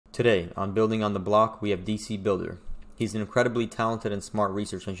Today, on Building on the Block, we have DC Builder. He's an incredibly talented and smart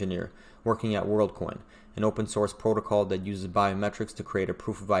research engineer working at Worldcoin, an open source protocol that uses biometrics to create a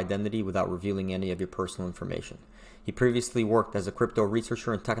proof of identity without revealing any of your personal information. He previously worked as a crypto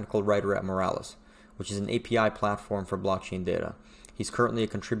researcher and technical writer at Moralis, which is an API platform for blockchain data. He's currently a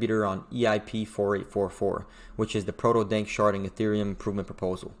contributor on EIP 4844, which is the Proto-Danksharding Ethereum improvement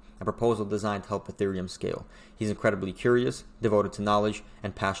proposal, a proposal designed to help Ethereum scale. He's incredibly curious, devoted to knowledge,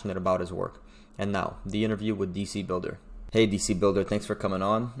 and passionate about his work. And now, the interview with DC Builder. Hey DC Builder, thanks for coming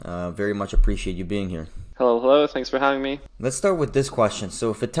on. Very much appreciate you being here. Hello, thanks for having me. Let's start with this question. So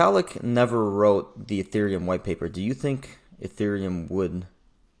if Vitalik never wrote the Ethereum white paper, do you think Ethereum would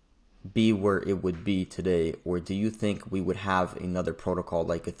be where it would be today, or do you think we would have another protocol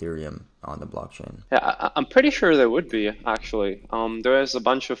like Ethereum on the blockchain? Yeah, I'm pretty sure there would be, actually. There was a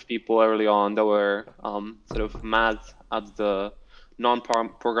bunch of people early on that were sort of mad at the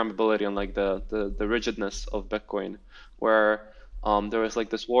non-programmability and like the rigidness of Bitcoin, where there was like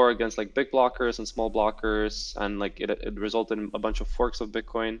this war against like big blockers and small blockers, and like it resulted in a bunch of forks of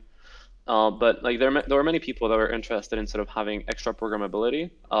Bitcoin. But like there were many people that were interested in sort of having extra programmability,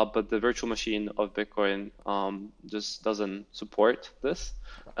 but the virtual machine of Bitcoin just doesn't support this.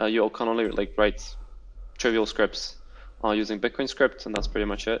 You can only like write trivial scripts using Bitcoin script, and that's pretty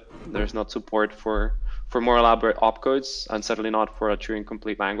much it. There's not support for more elaborate opcodes, and certainly not for a Turing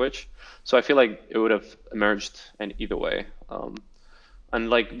complete language. So I feel like it would have emerged in either way. And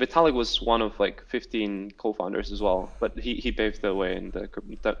like Vitalik was one of like 15 co-founders as well, but he paved the way in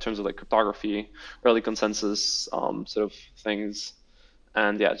the terms of like cryptography, early consensus sort of things,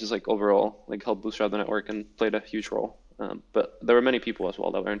 and yeah, just like overall like helped bootstrap the network and played a huge role. But there were many people as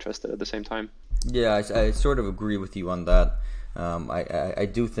well that were interested at the same time. Yeah, I sort of agree with you on that. I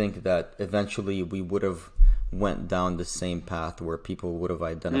do think that eventually we would have went down the same path where people would have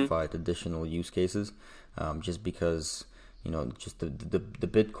identified additional use cases, just because, you know, just the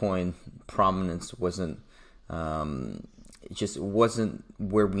Bitcoin prominence wasn't just wasn't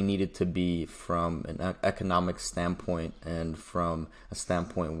where we needed to be from an economic standpoint, and from a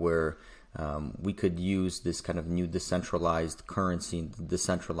standpoint where we could use this kind of new decentralized currency,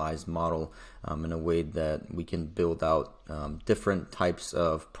 decentralized model in a way that we can build out different types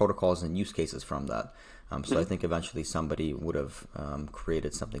of protocols and use cases from that. So I think eventually somebody would have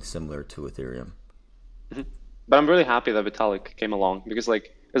created something similar to Ethereum. But I'm really happy that Vitalik came along, because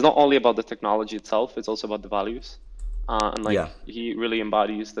like it's not only about the technology itself, it's also about the values. And like he really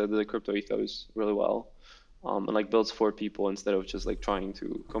embodies the crypto ethos really well, and like builds for people instead of just like trying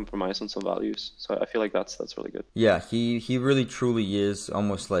to compromise on some values. So I feel like that's really good. Yeah, he really truly is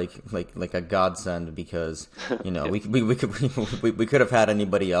almost like a godsend, because you know we could have had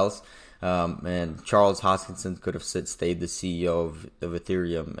anybody else. And Charles Hoskinson could have stayed the CEO of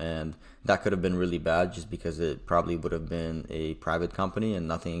Ethereum, and that could have been really bad, just because it probably would have been a private company, and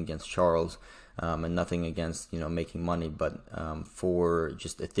nothing against Charles, and nothing against, you know, making money, but for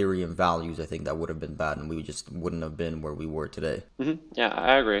just Ethereum values, I think that would have been bad, and we just wouldn't have been where we were today. Yeah,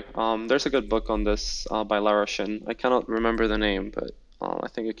 I agree. There's a good book on this by Lara Shin. I cannot remember the name, but I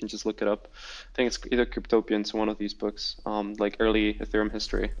think you can just look it up. I think it's either Cryptopians or one of these books, like early Ethereum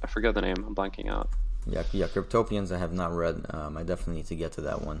history. I forget the name. I'm blanking out. Yeah, Cryptopians I have not read. I definitely need to get to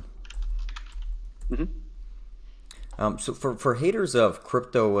that one. So for haters of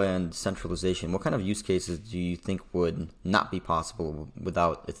crypto and centralization, what kind of use cases do you think would not be possible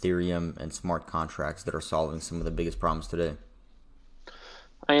without Ethereum and smart contracts that are solving some of the biggest problems today?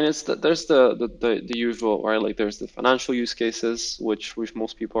 I mean, there's the usual, right? Like there's the financial use cases, which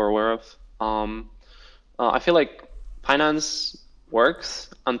most people are aware of. I feel like finance works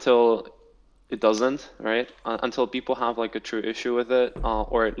until it doesn't, right? Until people have like a true issue with it,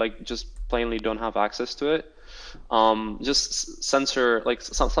 or like just plainly don't have access to it. Just censor, like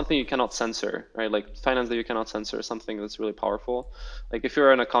something you cannot censor, right? Like finance that you cannot censor, something that's really powerful. Like if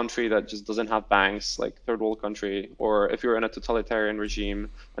you're in a country that just doesn't have banks, like third world country, or if you're in a totalitarian regime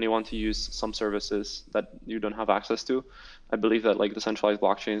and you want to use some services that you don't have access to, I believe that like decentralized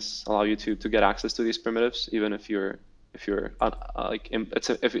blockchains allow you to get access to these primitives, even if even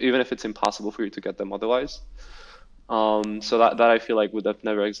if it's impossible for you to get them otherwise. So that I feel like would have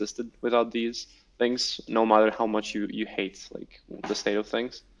never existed without these things, no matter how much you hate like the state of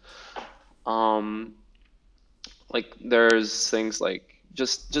things. Like there's things like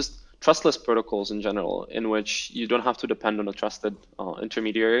just trustless protocols in general, in which you don't have to depend on a trusted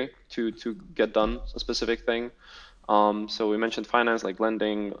intermediary to get done a specific thing. So we mentioned finance, like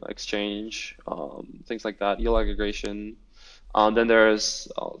lending, exchange, things like that, yield aggregation. Then there's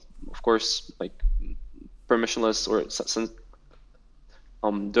of course like permissionless or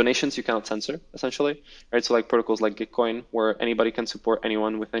donations you cannot censor, essentially, right? So like protocols like Gitcoin, where anybody can support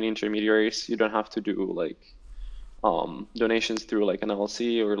anyone with any intermediaries. You don't have to do like donations through like an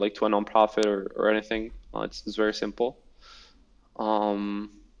LLC or like to a nonprofit or anything. It's very simple.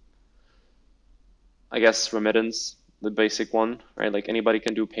 I guess remittance, the basic one, right? Like anybody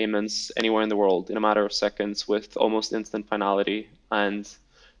can do payments anywhere in the world in a matter of seconds with almost instant finality. And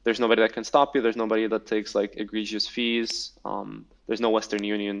there's nobody that can stop you. There's nobody that takes like egregious fees. There's no Western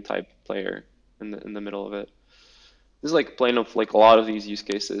Union type player in the middle of it. This is like plain of like a lot of these use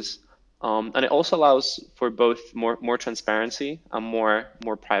cases. And it also allows for both more transparency and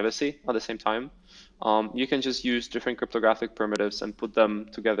more privacy at the same time. You can just use different cryptographic primitives and put them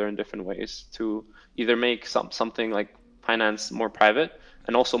together in different ways to either make something like finance more private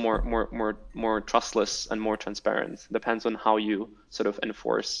and also more trustless and more transparent. Depends on how you sort of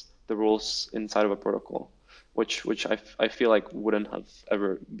enforce the rules inside of a protocol, which I feel like wouldn't have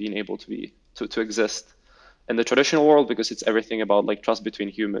ever been able to exist in the traditional world, because it's everything about like trust between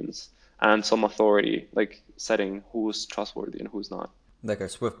humans and some authority like setting who's trustworthy and who's not. Like a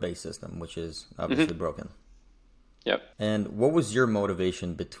Swift-based system, which is obviously broken. Yep. And what was your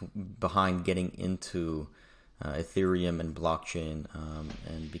motivation behind getting into Ethereum and blockchain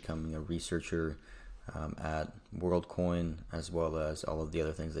and becoming a researcher at Worldcoin, as well as all of the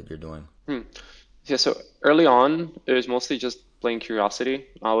other things that you're doing? Yeah, so early on, it was mostly just plain curiosity.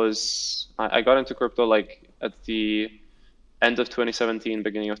 I got into crypto like at the end of 2017,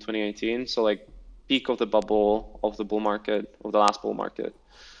 beginning of 2018. So like peak of the bubble of the bull market, of the last bull market.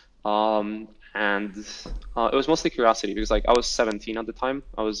 And it was mostly curiosity because like I was 17 at the time.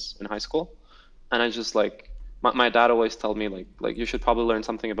 I was in high school, and I just like my dad always told me like you should probably learn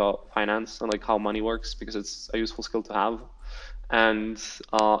something about finance and like how money works, because it's a useful skill to have. And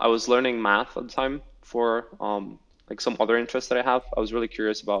I was learning math at the time for like some other interests that I have. I was really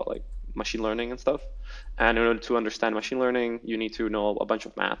curious about like machine learning and stuff. And in order to understand machine learning, you need to know a bunch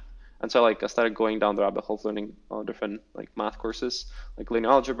of math. And so like I started going down the rabbit hole of learning different like math courses, like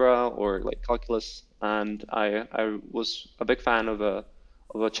linear algebra or like calculus. And I was a big fan of a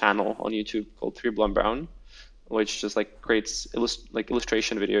channel on YouTube called 3 Brown, which just like creates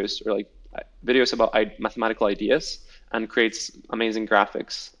illustration videos or like videos about mathematical ideas, and creates amazing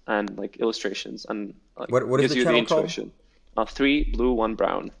graphics and like illustrations, and like, what is the channel called? 3 Blue 1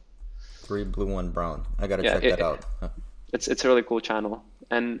 Brown. 3 Blue 1 Brown. I gotta check that out. It's a really cool channel.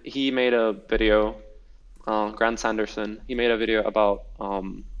 And he made a video, Grant Sanderson, he made a video about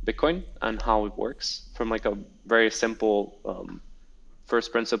Bitcoin and how it works from like a very simple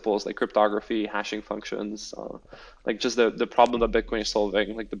first principles, like cryptography, hashing functions, like just the problem that Bitcoin is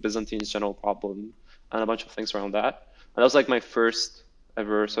solving, like the Byzantine's general problem, and a bunch of things around that. And that was like my first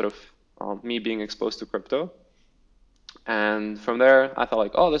ever sort of me being exposed to crypto. And from there, I thought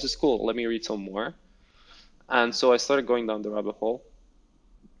like, oh, this is cool. Let me read some more. And so I started going down the rabbit hole,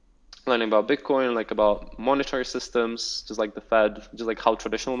 learning about Bitcoin, like about monetary systems, just like the Fed, just like how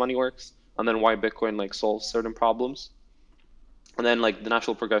traditional money works, and then why Bitcoin like solves certain problems. And then like the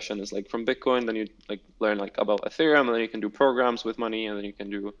natural progression is like from Bitcoin, then you like learn like about Ethereum, and then you can do programs with money, and then you can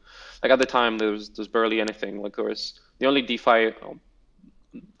do like at the time there's barely anything. Like there was the only DeFi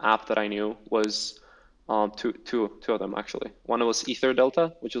app that I knew was two of them actually. One was Ether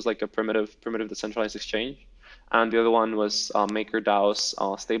Delta, which was like a primitive decentralized exchange. And the other one was MakerDAO's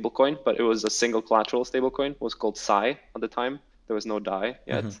stablecoin, but it was a single collateral stablecoin. It was called Psi at the time. There was no DAI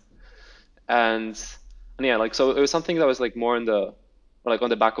yet. And yeah, like so it was something that was like more in the like on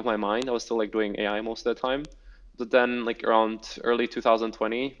the back of my mind. I was still like doing AI most of the time. But then like around early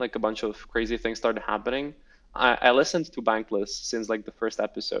 2020, like a bunch of crazy things started happening. I listened to Bankless since like the first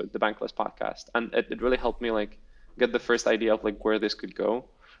episode, the Bankless podcast, and it really helped me like get the first idea of like where this could go.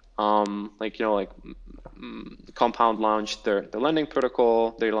 Like, you know, like Compound launched their lending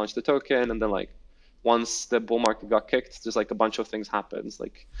protocol, they launched the token, and then like once the bull market got kicked, just like a bunch of things happened.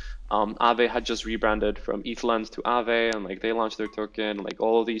 Like Aave had just rebranded from ETHLend to Aave, and like they launched their token. Like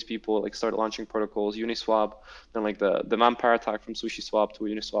all of these people like started launching protocols, Uniswap, then like the vampire attack from SushiSwap to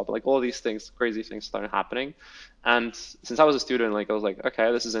Uniswap. Like all of these things, crazy things started happening. And since I was a student, like I was like,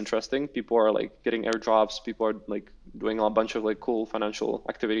 okay, this is interesting. People are like getting airdrops. People are like doing a bunch of like cool financial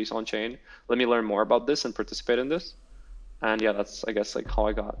activities on chain. Let me learn more about this and participate in this. And yeah, that's, I guess, like how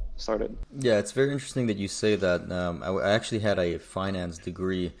I got started. Yeah, it's very interesting that you say that. I actually had a finance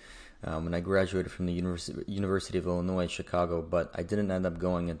degree when I graduated from the University of Illinois, Chicago, but I didn't end up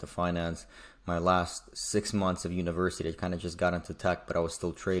going into finance. My last 6 months of university, I kind of just got into tech, but I was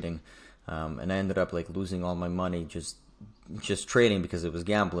still trading. And I ended up like losing all my money just trading because it was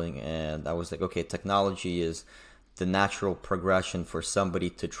gambling. And I was like, okay, technology is the natural progression for somebody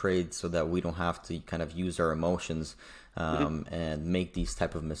to trade so that we don't have to kind of use our emotions and make these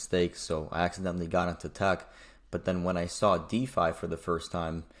type of mistakes. So I accidentally got into tech, but then when I saw DeFi for the first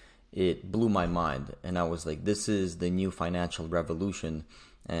time, it blew my mind, and I was like, this is the new financial revolution.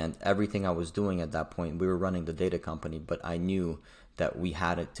 And everything I was doing at that point, we were running the data company, but I knew that we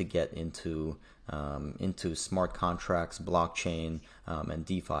had to get into smart contracts, blockchain, and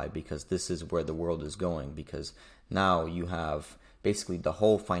DeFi, because this is where the world is going. Because now you have basically the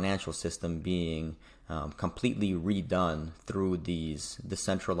whole financial system being completely redone through these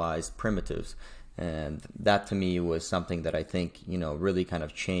decentralized primitives. And that to me was something that I think, really kind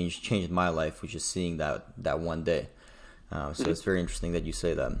of changed my life, which is seeing that one day. So it's very interesting that you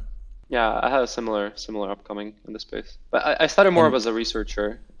say that. Yeah, I had a similar upcoming in the space. But I started more as a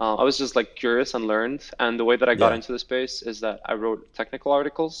researcher. I was just like curious and learned. And the way that I got into the space is that I wrote technical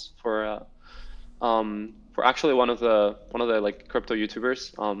articles for actually one of the like crypto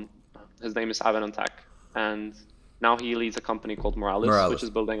YouTubers. His name is Azarenko, and now he leads a company called Moralis, which is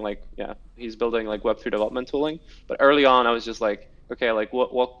building he's building like Web3 development tooling. But early on, I was just like, okay, like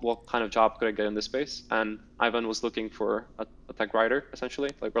what kind of job could I get in this space? And Ivan was looking for a tech writer, essentially,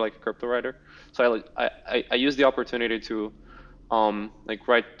 or like a crypto writer. So I used the opportunity to like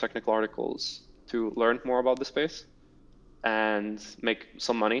write technical articles to learn more about the space and make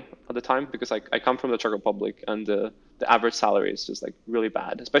some money at the time, because I come from the Czech Republic, and the average salary is just like really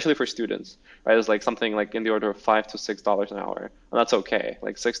bad, especially for students, right? It's like something like in the order of $5 to $6 an hour, and that's okay.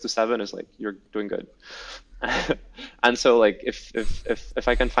 Like 6 to 7 is like you're doing good. And so like if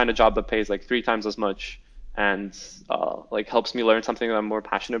I can find a job that pays like 3 times as much and like helps me learn something that I'm more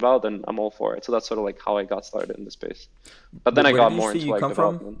passionate about, then I'm all for it. So that's sort of like how I got started in the space. But then I got more into like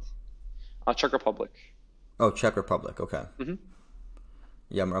development. Czech Republic. Oh, Czech Republic. Okay. Mm-hmm.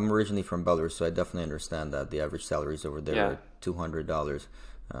 Yeah, I'm originally from Belarus, so I definitely understand that the average salaries over there are $200.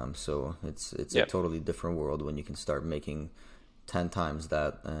 So it's a totally different world when you can start making 10 times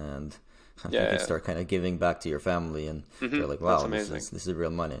that, and you can start kind of giving back to your family, and they're like, wow, this is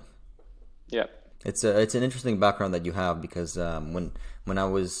real money. Yeah. It's an interesting background that you have, because when I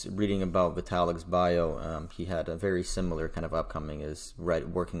was reading about Vitalik's bio, he had a very similar kind of upcoming as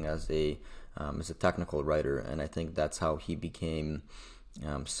working as a technical writer, and I think that's how he became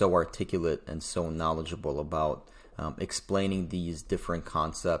so articulate and so knowledgeable about explaining these different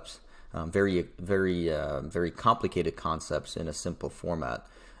concepts, very complicated concepts in a simple format.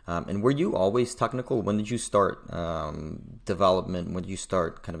 And were you always technical? When did you start development? When did you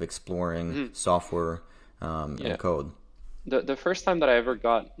start kind of exploring software and code? The first time that I ever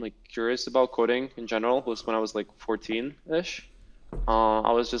got like curious about coding in general was when I was like 14-ish.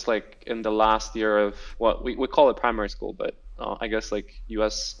 I was just like in the last year of what we call it primary school, but I guess like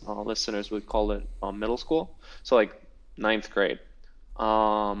US listeners would call it middle school. So like 9th grade.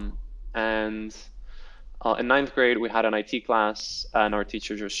 And in 9th grade, we had an IT class, and our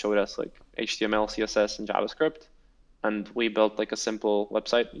teacher just showed us like HTML, CSS, and JavaScript. And we built like a simple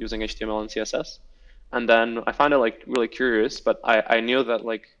website using HTML and CSS. And then I found it like really curious, but I knew that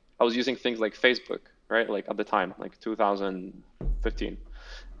like I was using things like Facebook, right? Like at the time, like 2015.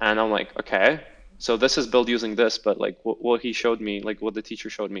 And I'm like, okay, so this is built using this, but like what he showed me, like what the teacher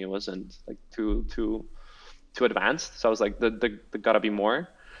showed me wasn't like too advanced. So I was like, there gotta be more.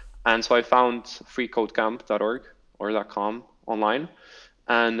 And so I found freecodecamp.org or .com online,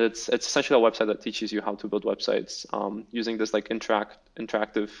 and it's essentially a website that teaches you how to build websites using this like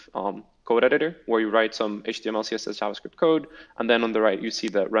interactive code editor, where you write some HTML, CSS, JavaScript code, and then on the right you see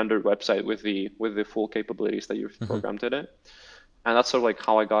the rendered website with the full capabilities that you've programmed in it. And that's sort of like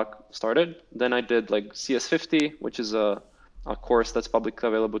how I got started. Then I did like CS50, which is a course that's publicly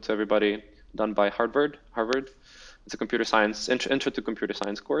available to everybody, done by Harvard. It's a computer science, intro to computer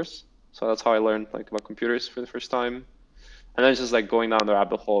science course. So that's how I learned like about computers for the first time. And then just like going down the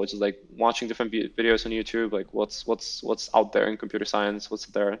rabbit hole, just like watching different videos on YouTube, like what's out there in computer science, what's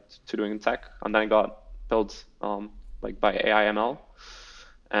there to do in tech. And then I got built like by AI/ML,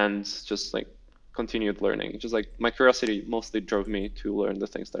 and just like continued learning. Just like my curiosity mostly drove me to learn the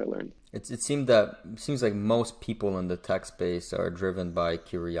things that I learned. It seems like most people in the tech space are driven by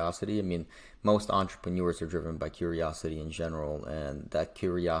curiosity. I mean, most entrepreneurs are driven by curiosity in general, and that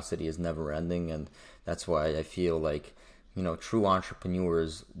curiosity is never ending. And that's why I feel like, true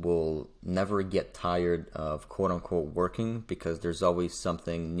entrepreneurs will never get tired of quote unquote working, because there's always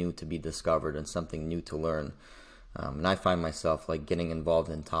something new to be discovered and something new to learn. And I find myself like getting involved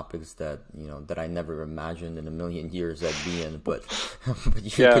in topics that that I never imagined in a million years I'd be in, but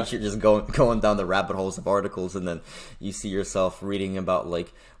you're just going down the rabbit holes of articles, and then you see yourself reading about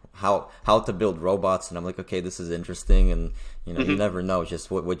like how to build robots, and I'm like, okay, this is interesting, and you never know just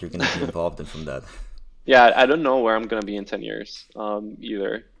what you're going to be involved in from that. Yeah, I don't know where I'm going to be in 10 years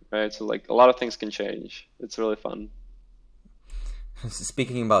either, right? So like a lot of things can change. It's really fun.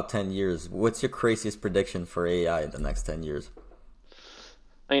 Speaking about 10 years, what's your craziest prediction for AI in the next 10 years?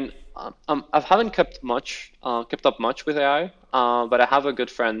 I mean, I haven't kept up much with AI, but I have a good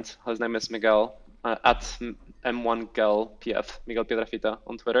friend. His name is Miguel, at M1GelPF, Miguel Piedrafita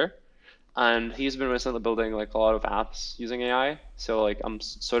on Twitter. And he's been recently building like a lot of apps using AI. So like I'm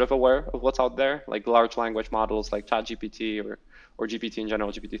sort of aware of what's out there, like large language models like ChatGPT or GPT in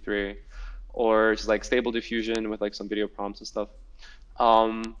general, GPT-3, or just like Stable Diffusion with like some video prompts and stuff.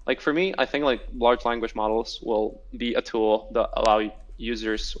 Like for me, I think like large language models will be a tool that allow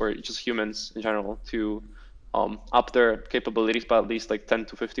users or just humans in general to up their capabilities by at least like 10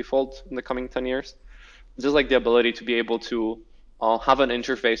 to 50 fold in the coming 10 years. Just like the ability to be able to have an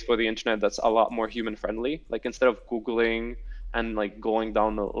interface for the internet that's a lot more human friendly. Like instead of Googling and like going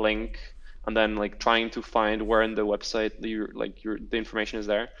down the link and then like trying to find where in the website the information is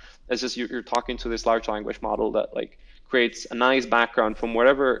there, it's just you're talking to this large language model that like creates a nice background from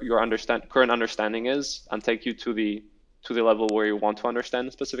whatever your current understanding is and take you to the level where you want to understand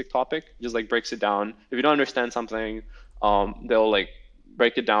a specific topic. Just like breaks it down. If you don't understand something, they'll like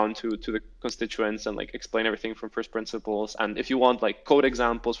break it down to the constituents and like explain everything from first principles. And if you want like code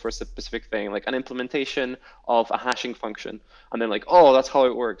examples for a specific thing, like an implementation of a hashing function, and then like, oh, that's how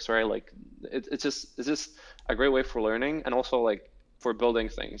it works, right? Like it's just a great way for learning and also like for building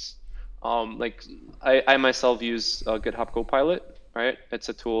things. Like I myself use GitHub Copilot, right? It's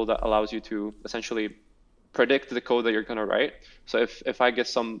a tool that allows you to essentially predict the code that you're going to write. So if I get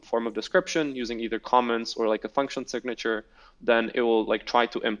some form of description using either comments or like a function signature, then it will like try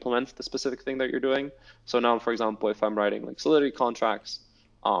to implement the specific thing that you're doing. So now, for example, if I'm writing like Solidity contracts,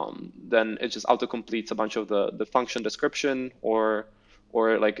 then it just auto completes a bunch of the function description, or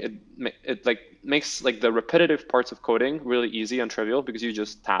like it like makes like the repetitive parts of coding really easy and trivial, because you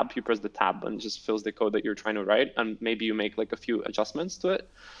press the tab and it just fills the code that you're trying to write, and maybe you make like a few adjustments to it.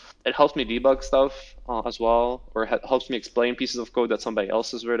 It helps me debug stuff as well, or helps me explain pieces of code that somebody else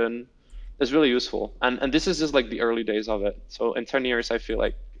has written. It's really useful. And this is just like the early days of it. So in 10 years, I feel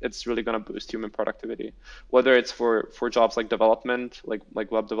like it's really going to boost human productivity, whether it's for jobs like development,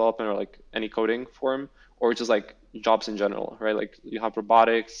 like web development, or like any coding form, or just like jobs in general, right? Like you have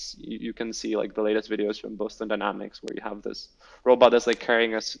robotics, you can see like the latest videos from Boston Dynamics where you have this robot that's like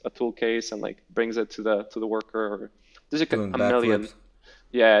carrying a tool case and like brings it to the worker. Or there's like a million.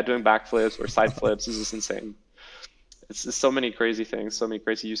 Yeah, doing backflips or side flips is just insane. It's so many crazy things, so many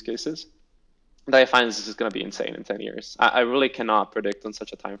crazy use cases that I find is just going to be insane in 10 years. I really cannot predict on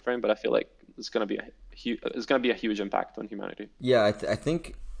such a time frame, but I feel like it's going to be a huge impact on humanity. Yeah, I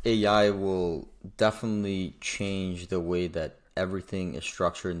think AI will definitely change the way that everything is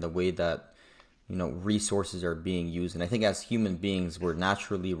structured and the way that resources are being used. And I think as human beings, we're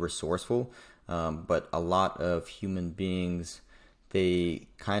naturally resourceful, but a lot of human beings, they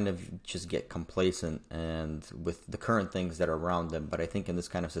kind of just get complacent and with the current things that are around them. But I think in this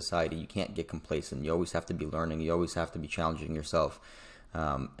kind of society, you can't get complacent. You always have to be learning. You always have to be challenging yourself.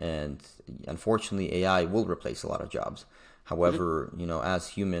 And unfortunately, AI will replace a lot of jobs. However, as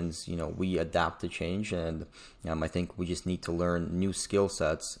humans, we adapt to change, and I think we just need to learn new skill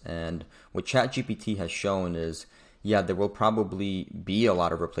sets. And what ChatGPT has shown is, yeah, there will probably be a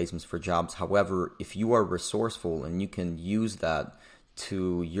lot of replacements for jobs. However, if you are resourceful and you can use that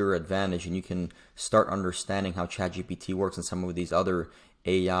to your advantage and you can start understanding how ChatGPT works and some of these other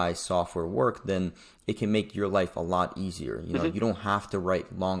AI software work, then it can make your life a lot easier. You don't have to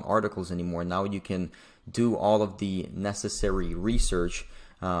write long articles anymore. Now you can do all of the necessary research,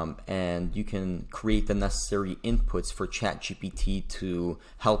 and you can create the necessary inputs for ChatGPT to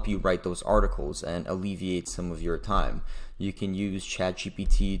help you write those articles and alleviate some of your time. You can use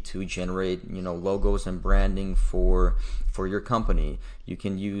ChatGPT to generate, logos and branding for your company. You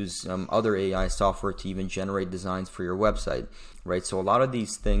can use other AI software to even generate designs for your website, right? So a lot of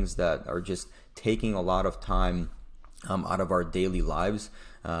these things that are just taking a lot of time out of our daily lives,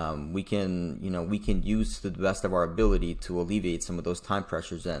 we can use to the best of our ability to alleviate some of those time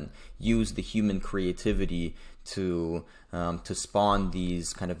pressures and use the human creativity to spawn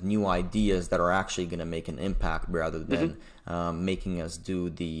these kind of new ideas that are actually going to make an impact rather than making us do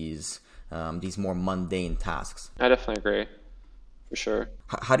these more mundane tasks. I definitely agree, for sure.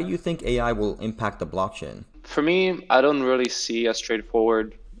 How do you think AI will impact the blockchain? For me, I don't really see a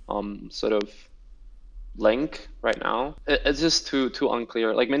straightforward sort of link right now. It's just too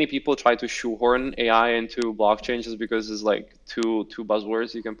unclear. Like many people try to shoehorn AI into blockchain just because it's like two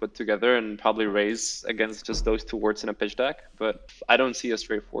buzzwords you can put together and probably raise against just those two words in a pitch deck. But I don't see a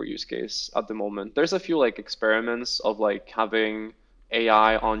straightforward use case at the moment. There's a few like experiments of like having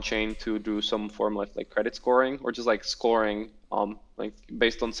AI on chain to do some form of like credit scoring or just like scoring like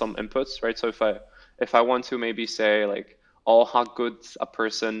based on some inputs, right? So if I want to maybe say like, oh, how good a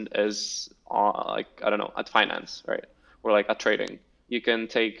person is like, I don't know, at finance, right? Or like at trading. You can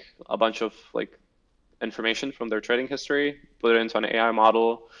take a bunch of like information from their trading history, put it into an AI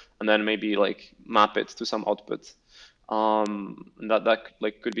model, and then maybe like map it to some output. That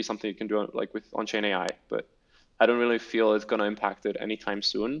like could be something you can do like with on-chain AI, but I don't really feel it's gonna impact it anytime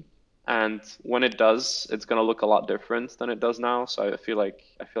soon. And when it does, it's gonna look a lot different than it does now. So I feel like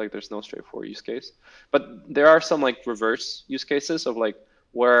there's no straightforward use case. But there are some like reverse use cases of like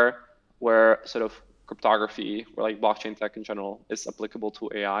where sort of cryptography or like blockchain tech in general is applicable to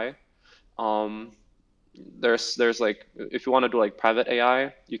AI. There's like, if you want to do like private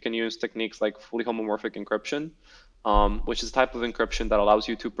AI, you can use techniques like fully homomorphic encryption, which is a type of encryption that allows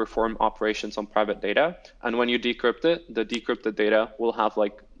you to perform operations on private data. And when you decrypt it, the decrypted data will have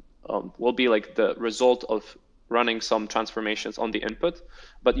like will be like the result of running some transformations on the input,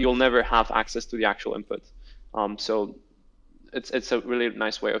 but you'll never have access to the actual input. So it's a really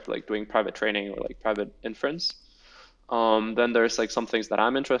nice way of like doing private training or like private inference. Then there's like some things that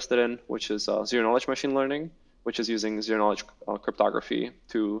I'm interested in, which is zero knowledge machine learning, which is using zero knowledge cryptography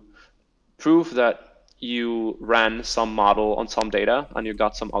to prove that you ran some model on some data and you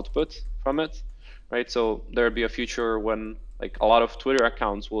got some output from it, right? So there'd be a future when like a lot of Twitter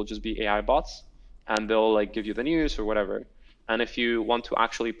accounts will just be AI bots and they'll like give you the news or whatever. And if you want to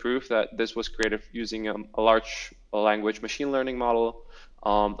actually prove that this was created using a large language machine learning model,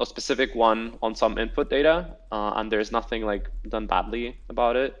 a specific one on some input data, and there's nothing like done badly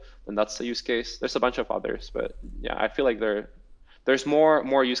about it, then that's a use case. There's a bunch of others, but yeah, I feel like there's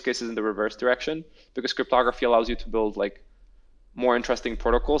more use cases in the reverse direction because cryptography allows you to build like more interesting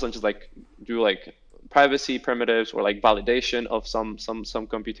protocols and just like do like privacy primitives or like validation of some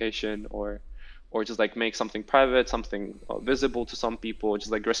computation or just like make something private, something visible to some people,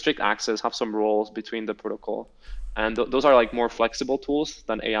 just like restrict access, have some roles between the protocol. And those are like more flexible tools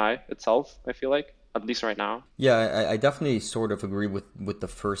than AI itself, I feel like, at least right now. Yeah, I definitely sort of agree with the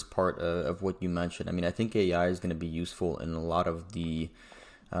first part of what you mentioned. I mean, I think AI is going to be useful in a lot of the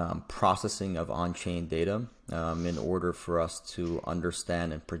processing of on-chain data in order for us to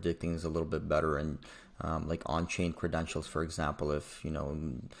understand and predict things a little bit better. And like on-chain credentials, for example, if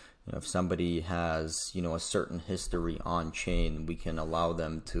if somebody has a certain history on chain, we can allow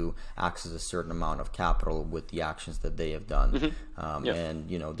them to access a certain amount of capital with the actions that they have done. Mm-hmm.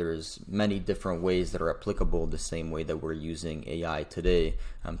 And there's many different ways that are applicable the same way that we're using AI today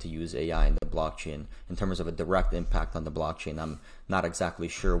to use AI in the blockchain. In terms of a direct impact on the blockchain, I'm not exactly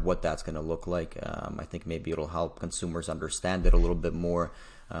sure what that's going to look like. I think maybe it'll help consumers understand it a little bit more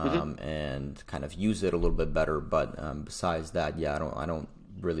and kind of use it a little bit better. But besides that, yeah, I don't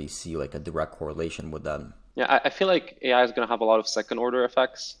really see like a direct correlation with that. Yeah, I feel like AI is going to have a lot of second order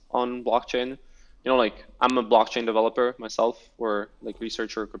effects on blockchain. Like I'm a blockchain developer myself, or like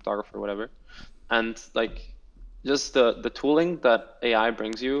researcher, cryptographer, whatever. And like just the tooling that AI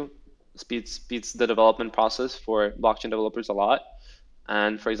brings you speeds the development process for blockchain developers a lot.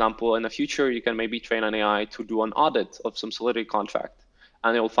 And for example, in the future, you can maybe train an AI to do an audit of some Solidity contract,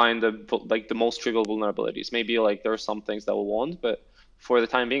 and it will find the most trivial vulnerabilities. Maybe like there are some things that we won't, but for the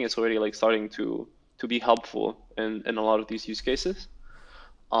time being, it's already like starting to be helpful in a lot of these use cases.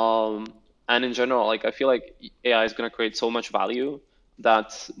 And in general, like I feel like AI is going to create so much value that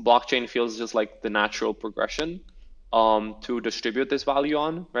blockchain feels just like the natural progression to distribute this value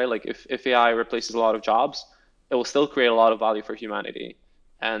on, right? Like if AI replaces a lot of jobs, it will still create a lot of value for humanity.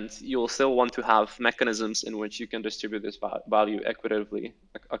 And you will still want to have mechanisms in which you can distribute this value equitably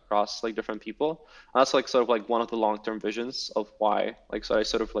across like different people. And that's like sort of like one of the long-term visions of why, like, so I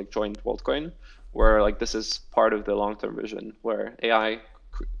sort of like joined Worldcoin, where like this is part of the long-term vision where AI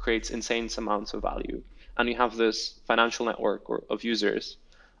creates insane amounts of value. And you have this financial network of users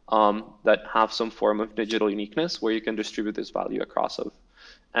that have some form of digital uniqueness where you can distribute this value across of.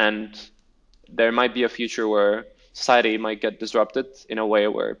 And there might be a future where society might get disrupted in a way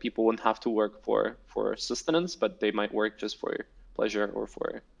where people wouldn't have to work for sustenance, but they might work just for pleasure or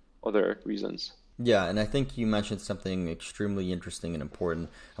for other reasons. Yeah, and I think you mentioned something extremely interesting and important.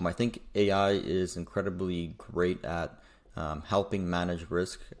 I think AI is incredibly great at helping manage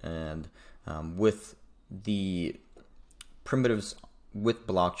risk, and with the primitives with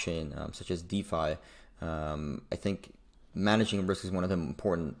blockchain, such as DeFi, I think managing risk is one of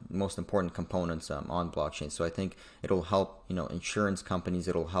the most important components on blockchain. So I think it'll help, insurance companies,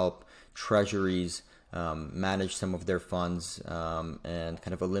 it'll help treasuries manage some of their funds and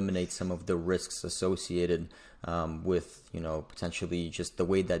kind of eliminate some of the risks associated with, potentially just the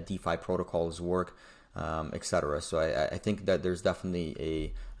way that DeFi protocols work, etc. So I think that there's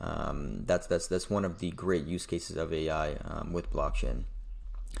definitely that's one of the great use cases of AI with blockchain.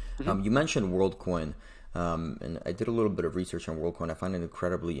 You mentioned Worldcoin. And I did a little bit of research on Worldcoin. I find it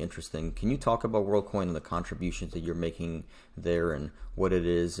incredibly interesting. Can you talk about Worldcoin and the contributions that you're making there, and what it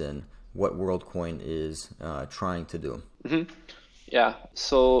is, and what Worldcoin is trying to do? Yeah.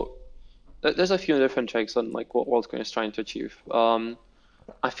 So there's a few different takes on like what Worldcoin is trying to achieve.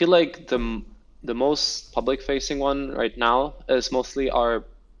 I feel like the most public-facing one right now is mostly our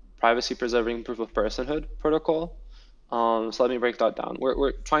privacy-preserving proof of personhood protocol. So let me break that down.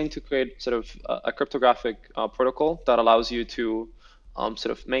 We're trying to create sort of a cryptographic protocol that allows you to sort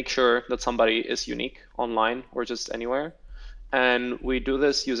of make sure that somebody is unique online or just anywhere. And we do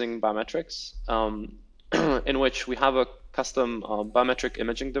this using biometrics, in which we have a custom biometric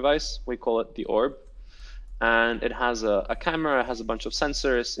imaging device. We call it the orb. And it has a camera, it has a bunch of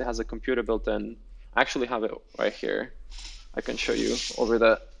sensors, it has a computer built in. I actually have it right here. I can show you over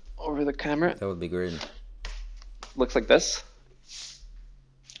the camera. That would be great. Looks like this,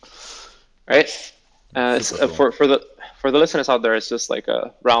 right? Cool. For the listeners out there, it's just like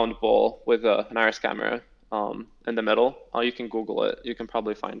a round ball with an iris camera in the middle. You can Google it. You can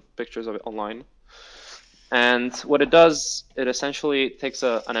probably find pictures of it online. And what it does, it essentially takes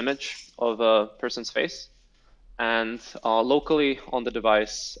an image of a person's face, and locally on the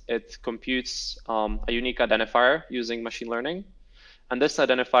device, it computes a unique identifier using machine learning. And this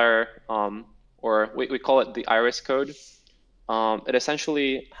identifier, or we call it the iris code. It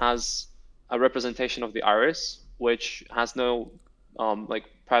essentially has a representation of the iris, which has no like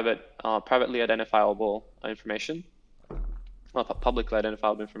privately identifiable information, publicly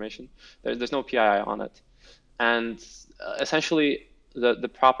identifiable information. There's no PII on it. And essentially, the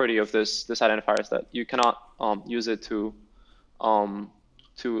property of this identifier is that you cannot use it to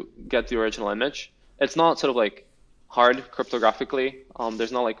get the original image. It's not sort of like hard cryptographically.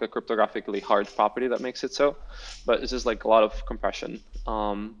 There's not like a cryptographically hard property that makes it so, but it's just like a lot of compression.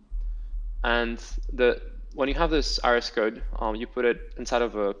 And when you have this iris code, you put it inside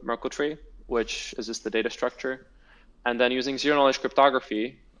of a Merkle tree, which is just the data structure. And then using zero-knowledge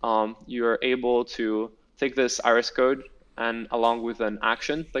cryptography, you're able to take this iris code and along with an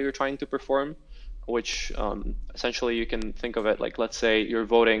action that you're trying to perform, which essentially you can think of it like, let's say you're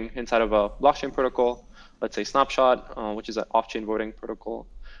voting inside of a blockchain protocol, let's say Snapshot, which is an off-chain voting protocol.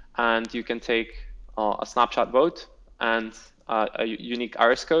 And you can take a Snapshot vote and a unique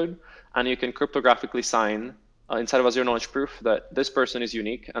iris code, and you can cryptographically sign inside of a zero-knowledge proof that this person is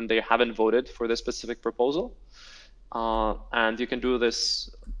unique and they haven't voted for this specific proposal. And you can do this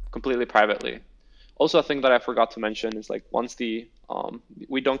completely privately. Also, a thing that I forgot to mention is like once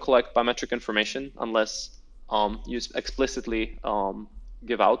we don't collect biometric information unless you explicitly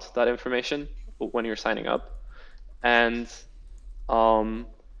give out that information when you're signing up. And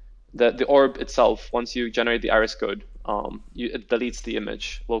the orb itself, once you generate the iris code, it deletes the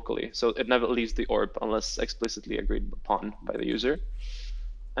image locally. So it never leaves the orb unless explicitly agreed upon by the user.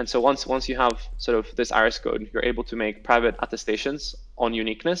 And so once you have sort of this iris code, you're able to make private attestations on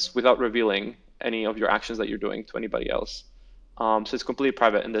uniqueness without revealing any of your actions that you're doing to anybody else. So it's completely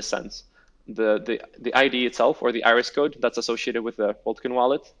private in this sense. The ID itself, or the iris code that's associated with the Worldcoin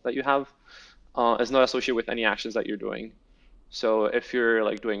wallet that you have, is not associated with any actions that you're doing. So if you're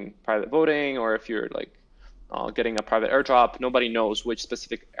like doing private voting, or if you're like getting a private airdrop, nobody knows which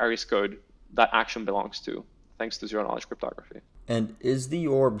specific iris code that action belongs to, thanks to zero-knowledge cryptography. And is the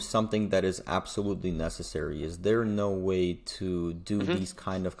orb something that is absolutely necessary? Is there no way to do these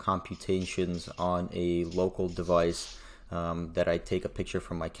kind of computations on a local device that I take a picture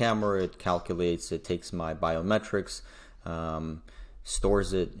from my camera, it calculates, it takes my biometrics,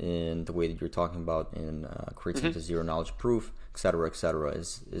 stores it in the way that you're talking about, and creates it to zero-knowledge proof, etc., etc.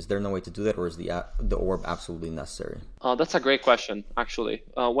 Is there no way to do that, or is the orb absolutely necessary? That's a great question, actually.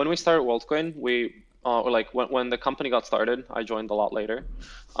 When we started Worldcoin, or like when the company got started, I joined a lot later.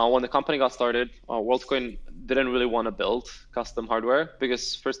 When the company got started, Worldcoin didn't really want to build custom hardware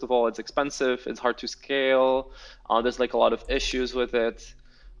because, first of all, it's expensive, it's hard to scale, there's like a lot of issues with it.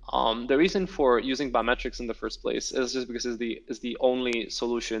 The reason for using biometrics in the first place is just because it's the only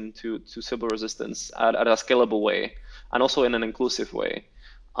solution to Sybil resistance at a scalable way, and also in an inclusive way.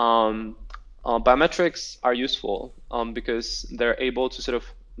 Biometrics are useful because they're able to sort of,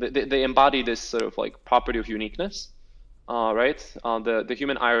 they embody this sort of like property of uniqueness, right? The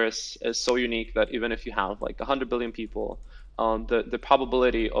human iris is so unique that even if you have like 100 billion people, the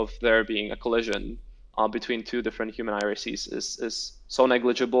probability of there being a collision between two different human irises is so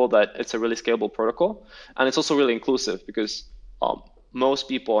negligible that it's a really scalable protocol. And it's also really inclusive because most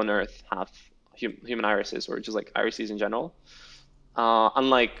people on Earth have human irises, or just like irises in general.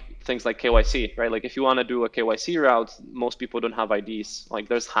 Unlike things like KYC, right? Like if you want to do a KYC route, most people don't have IDs. Like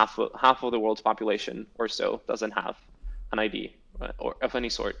there's half of the world's population or so doesn't have an ID or of any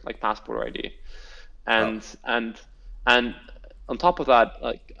sort, like passport or ID. And on top of that,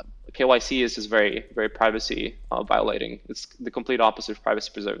 like KYC is just very, very privacy violating. It's the complete opposite of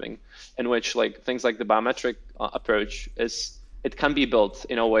privacy preserving, in which like things like the biometric approach is, it can be built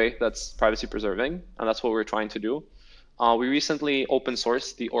in a way that's privacy preserving, and that's what we're trying to do. We recently open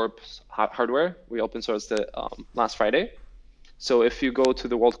sourced the Orb hardware. We open sourced it last Friday. So if you go to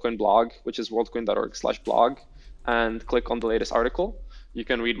the Worldcoin blog, which is worldcoin.org/blog, and click on the latest article, you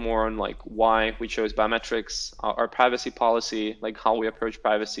can read more on like why we chose biometrics, our privacy policy, like how we approach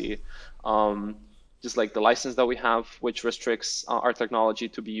privacy, just like the license that we have, which restricts our technology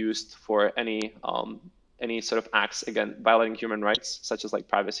to be used for any sort of acts, again, violating human rights, such as like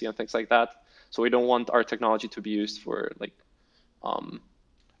privacy and things like that. So we don't want our technology to be used for like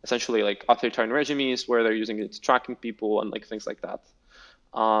essentially like authoritarian regimes where they're using it to tracking people and like things like that.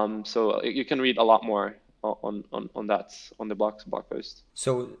 So you can read a lot more on that on the blog post.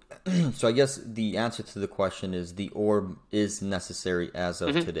 So I guess the answer to the question is the orb is necessary as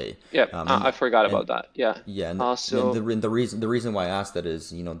of today. Yeah, I forgot about that. Yeah. Yeah, and the reason why I asked that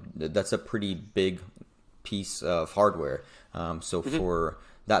is, you know, that's a pretty big piece of hardware. So for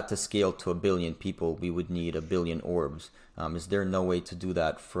that to scale to 1 billion people, we would need 1 billion orbs. Is there no way to do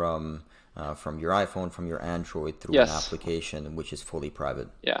that from your iPhone, from your Android, through an application which is fully private?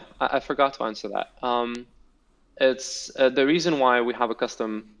 Yeah, I forgot to answer that. It's the reason why we have a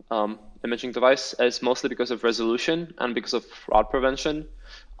custom imaging device is mostly because of resolution and because of fraud prevention.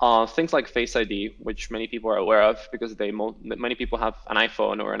 Things like Face ID, which many people are aware of because many people have an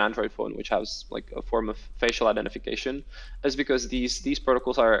iPhone or an Android phone which has like a form of facial identification, is because these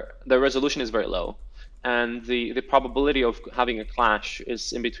protocols the resolution is very low. And the probability of having a clash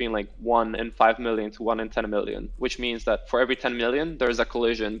is in between like 1 in 5 million to 1 in 10 million, which means that for every 10 million, there is a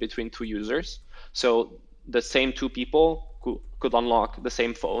collision between two users. So the same two people could unlock the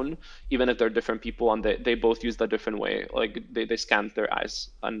same phone, even if they're different people and they both use a different way. Like they scanned their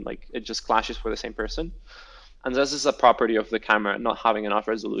eyes and like it just clashes for the same person. And this is a property of the camera not having enough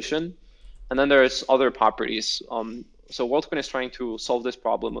resolution. And then there's other properties. So Worldcoin is trying to solve this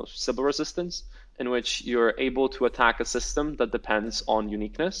problem of Sybil resistance, in which you're able to attack a system that depends on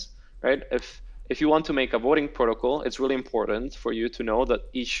uniqueness, right? If you want to make a voting protocol, it's really important for you to know that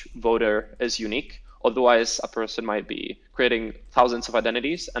each voter is unique. Otherwise, a person might be creating thousands of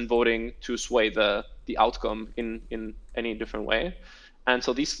identities and voting to sway the outcome in any different way. And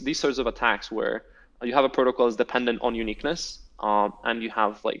so these sorts of attacks where you have a protocol that's dependent on uniqueness, and you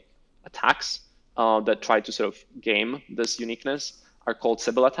have like attacks that try to sort of game this uniqueness are called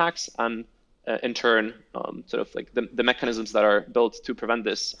Sybil attacks. And in turn, sort of like the mechanisms that are built to prevent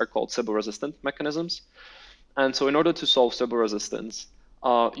this are called Sybil resistant mechanisms. And so in order to solve Sybil resistance,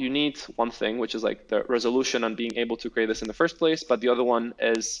 you need one thing, which is like the resolution and being able to create this in the first place. But the other one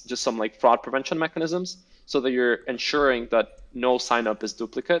is just some like fraud prevention mechanisms so that you're ensuring that no sign up is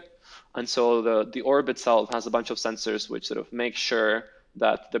duplicate. And so the orb itself has a bunch of sensors which sort of make sure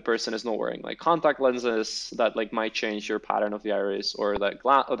that the person is not wearing like contact lenses that like might change your pattern of the iris, or that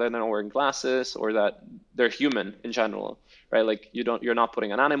they're not wearing glasses, or that they're human in general, right? Like you're not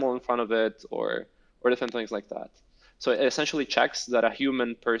putting an animal in front of it, or different things like that. So it essentially checks that a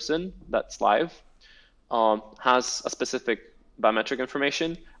human person that's live has a specific biometric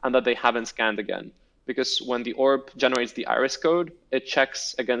information and that they haven't scanned again. Because when the orb generates the iris code, it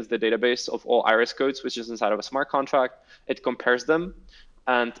checks against the database of all iris codes, which is inside of a smart contract. It compares them.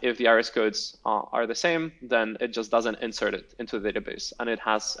 And if the iris codes are the same, then it just doesn't insert it into the database. And it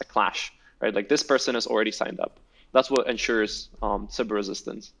has a clash, right? Like this person is already signed up. That's what ensures Sybil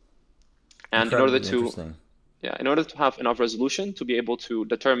resistance. And in order to have enough resolution to be able to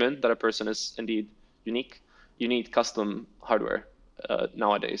determine that a person is indeed unique, you need custom hardware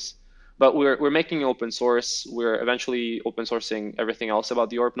nowadays. But we're making open source. We're eventually open sourcing everything else about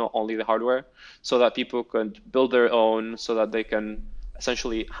the orb, not only the hardware, so that people can build their own, so that they can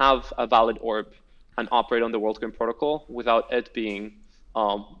essentially have a valid orb and operate on the Worldcoin protocol without it being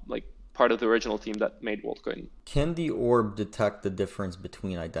like part of the original team that made Worldcoin. Can the orb detect the difference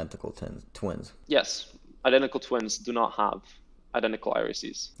between identical twins? Yes, identical twins do not have identical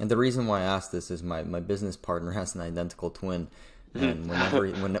irises. And the reason why I asked this is my business partner has an identical twin, and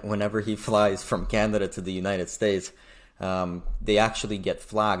whenever he flies from Canada to the United States, they actually get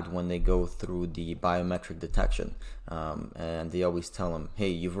flagged when they go through the biometric detection, and they always tell him, "Hey,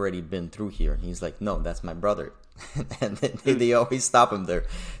 you've already been through here," and he's like, "No, that's my brother." And they always stop him there.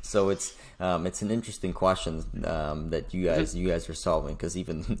 So it's an interesting question that you guys are solving, because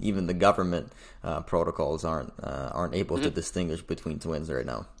even the government protocols aren't able to distinguish between twins right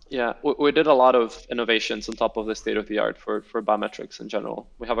now. Yeah, we did a lot of innovations on top of the state of the art for biometrics in general.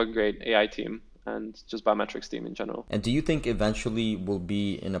 We have a great AI team and just biometrics team in general. And do you think eventually we'll be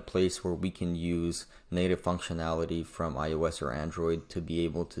in a place where we can use native functionality from iOS or Android to be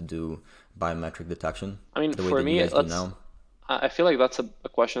able to do biometric detection? I mean, for me, I feel like that's a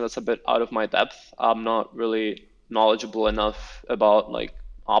question that's a bit out of my depth. I'm not really knowledgeable enough about like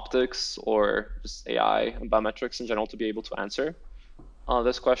optics or just AI and biometrics in general to be able to answer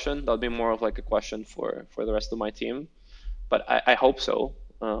this question. That would be more of like a question for the rest of my team. But I hope so.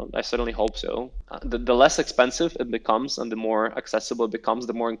 I certainly hope so. The less expensive it becomes and the more accessible it becomes,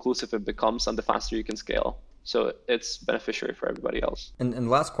 the more inclusive it becomes, and the faster you can scale. So it's beneficiary for everybody else. And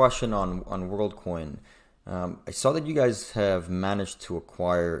last question on Worldcoin. I saw that you guys have managed to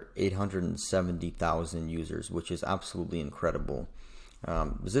acquire 870,000 users, which is absolutely incredible.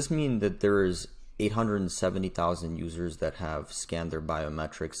 Does this mean that there is 870,000 users that have scanned their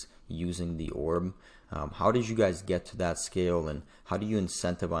biometrics using the orb? How did you guys get to that scale, and how do you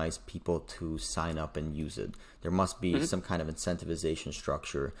incentivize people to sign up and use it? There must be some kind of incentivization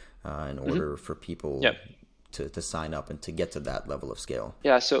structure in order for people to sign up and to get to that level of scale.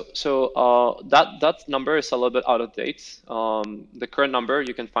 Yeah, so that number is a little bit out of date. The current number,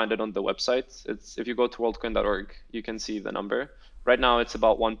 you can find it on the website. It's if you go to worldcoin.org, you can see the number. Right now, it's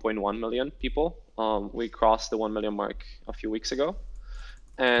about 1.1 million people. We crossed the 1 million mark a few weeks ago.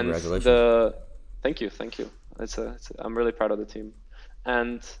 And congratulations. Thank you. I'm really proud of the team.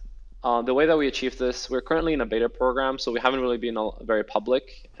 And the way that we achieved this, we're currently in a beta program, so we haven't really been very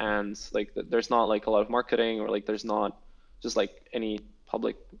public, and like there's not like a lot of marketing, or like there's not just like any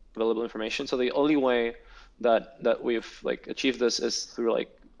public available information. So the only way that we've like achieved this is through like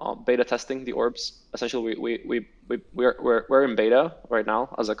beta testing the orbs. Essentially, we're in beta right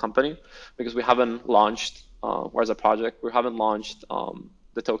now as a company, because we haven't launched or as a project, we haven't launched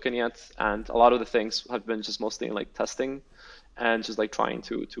the token yet, and a lot of the things have been just mostly in like testing and just like trying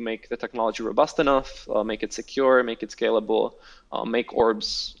to make the technology robust enough, make it secure, make it scalable, make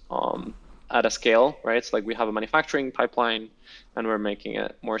orbs at a scale, right? So like we have a manufacturing pipeline, and we're making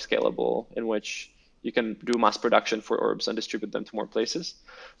it more scalable, in which you can do mass production for orbs and distribute them to more places.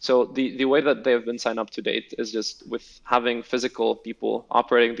 So the way that they've been signed up to date is just with having physical people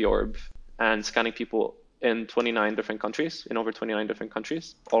operating the orb and scanning people in 29 different countries, in over 29 different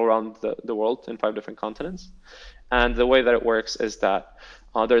countries, all around the world, in 5 different continents. And the way that it works is that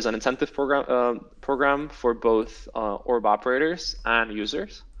there's an incentive program for both orb operators and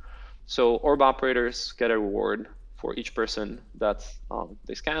users. So orb operators get a reward for each person that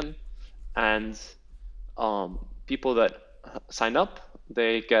they scan, and people that sign up,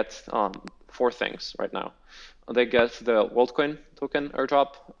 they get 4 things right now. They get the Worldcoin token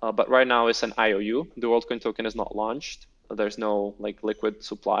airdrop, but right now it's an IOU. The Worldcoin token is not launched. There's no like liquid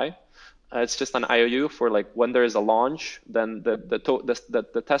supply. It's just an IOU for like when there is a launch, then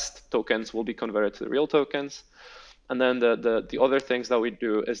the test tokens will be converted to the real tokens. And then the other things that we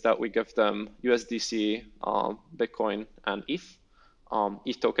do is that we give them USDC, Bitcoin, and ETH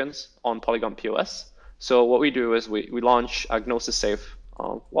tokens on Polygon POS. So what we do is we launch a Gnosis Safe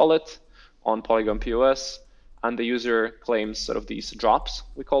wallet on Polygon POS, and the user claims sort of these drops,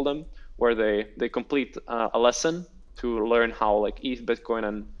 we call them, where they complete a lesson to learn how like ETH, Bitcoin,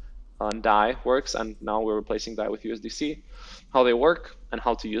 and DAI works, and now we're replacing DAI with USDC, how they work and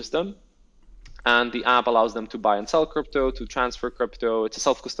how to use them. And the app allows them to buy and sell crypto, to transfer crypto. It's a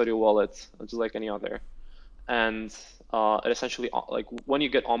self-custodial wallet, just like any other. And it essentially, like when you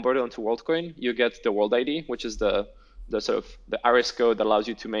get onboarded onto Worldcoin, you get the World ID, which is the sort of the iris code that allows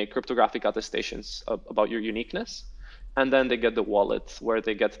you to make cryptographic attestations about your uniqueness. And then they get the wallet where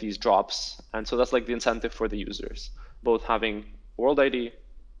they get these drops. And so that's like the incentive for the users, both having World ID,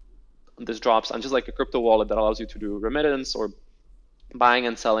 these drops, and just like a crypto wallet that allows you to do remittance or buying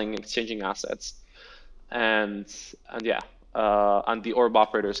and selling, exchanging assets. And yeah, and the orb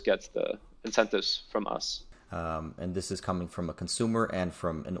operators get the incentives from us. And this is coming from a consumer and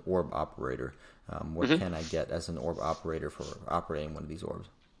from an orb operator. What can I get as an orb operator for operating one of these orbs?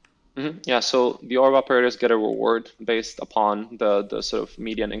 Yeah, so the orb operators get a reward based upon the sort of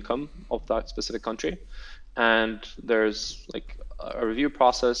median income of that specific country. And there's like a review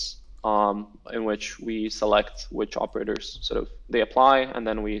process in which we select which operators sort of they apply, and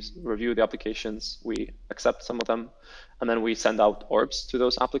then we review the applications, we accept some of them, and then we send out orbs to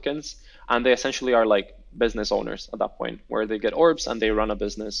those applicants. And they essentially are like business owners at that point, where they get orbs and they run a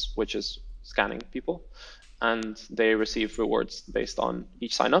business which is scanning people, and they receive rewards based on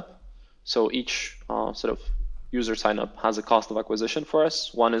each sign up. So each sort of user sign up has a cost of acquisition for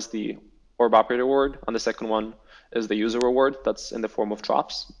us. One is the orb operator reward, and the second one is the user reward that's in the form of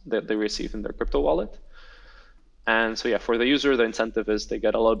drops that they receive in their crypto wallet. And so yeah, for the user, the incentive is they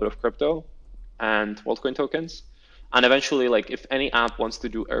get a little bit of crypto and Worldcoin tokens. And eventually, like if any app wants to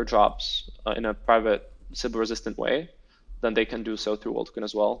do airdrops in a private Sybil-resistant way, then they can do so through Worldcoin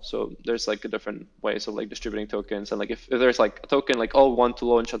as well. So there's like a different ways of like distributing tokens. And like if there's like a token, like oh, want to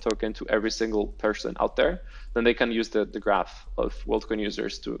launch a token to every single person out there, then they can use the graph of Worldcoin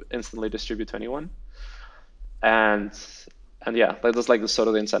users to instantly distribute to anyone. And yeah, that's like the sort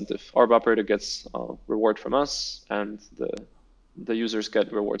of the incentive. Orb operator gets a reward from us, and the users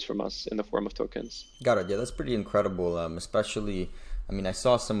get rewards from us in the form of tokens. Got it. Yeah, that's pretty incredible. Especially, I mean, I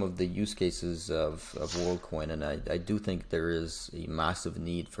saw some of the use cases of Worldcoin, and I do think there is a massive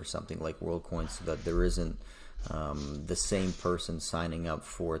need for something like Worldcoin, so that there isn't the same person signing up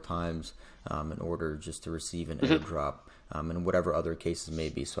 4 times in order just to receive an airdrop, and whatever other cases may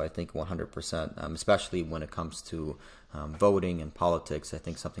be. So I think 100%, especially when it comes to voting and politics, I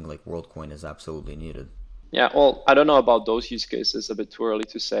think something like Worldcoin is absolutely needed. Yeah, well, I don't know about those use cases, a bit too early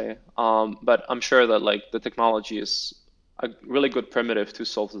to say, but I'm sure that like the technology is a really good primitive to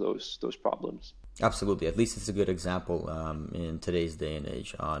solve those problems. Absolutely. At least it's a good example in today's day and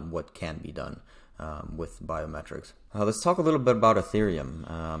age on what can be done with biometrics. Let's talk a little bit about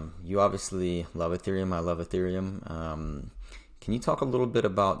Ethereum. You obviously love Ethereum. I love Ethereum. Can you talk a little bit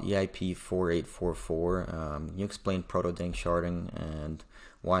about EIP 4844? Can you explain Proto-Danksharding and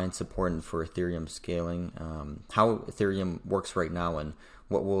why it's important for Ethereum scaling, how Ethereum works right now, and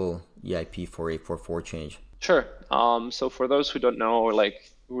what will EIP 4844 change? Sure. So for those who don't know, or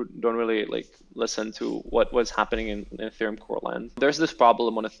like who don't really like listen to what was happening in Ethereum core land, there's this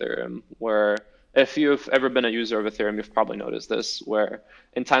problem on Ethereum where if you've ever been a user of Ethereum, you've probably noticed this, where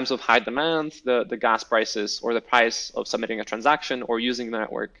in times of high demand, the gas prices or the price of submitting a transaction or using the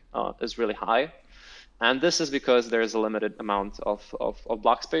network is really high. And this is because there is a limited amount of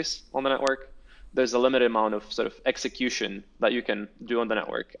block space on the network. There's a limited amount of sort of execution that you can do on the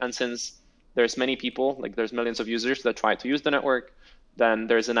network. And since there's many people, like there's millions of users that try to use the network, then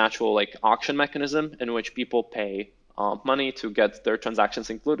there's an actual like auction mechanism in which people pay money to get their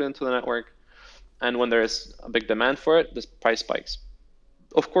transactions included into the network. And when there is a big demand for it, this price spikes.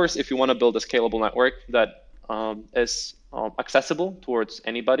 Of course, if you want to build a scalable network that is accessible towards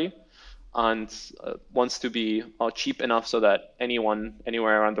anybody, and wants to be cheap enough so that anyone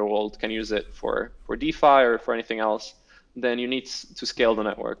anywhere around the world can use it for DeFi or for anything else, then you need to scale the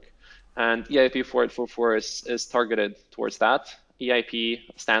network. And EIP 4844 is targeted towards that. EIP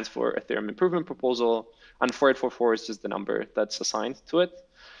stands for Ethereum Improvement Proposal, and 4844 is just the number that's assigned to it.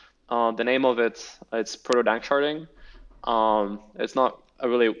 The name of it's Proto-Danksharding. It's not a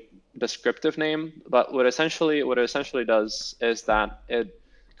really descriptive name, but what it essentially does is that it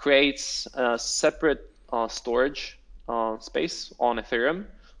creates a separate storage space on Ethereum.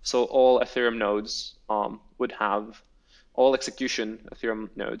 So all Ethereum nodes would have, all execution Ethereum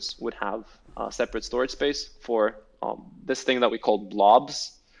nodes would have a separate storage space for this thing that we call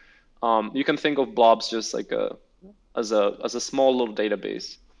blobs. You can think of blobs just like as a small little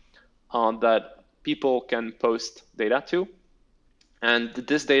database that people can post data to. And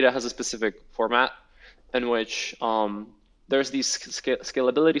this data has a specific format in which there's these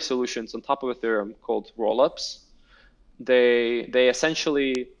scalability solutions on top of Ethereum called rollups. They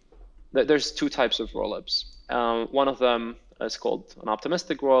essentially, there's 2 types of rollups. One of them is called an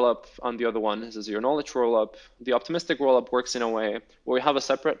optimistic rollup, and the other one is a zero knowledge rollup. The optimistic rollup works in a way where we have a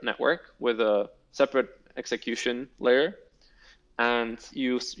separate network with a separate execution layer, and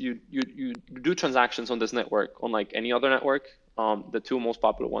you do transactions on this network unlike any other network. The 2 most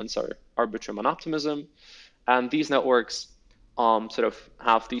popular ones are Arbitrum and Optimism, and these networks sort of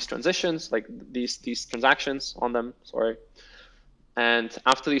have these transitions, like these transactions on them, sorry. And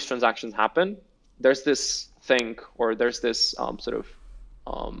after these transactions happen, there's this thing, or there's this sort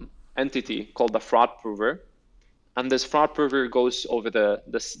of entity called the fraud prover. And this fraud prover goes over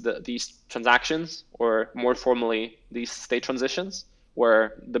these transactions, or more formally, these state transitions,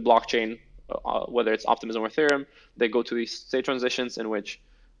 where the blockchain, whether it's Optimism or Ethereum, they go to these state transitions in which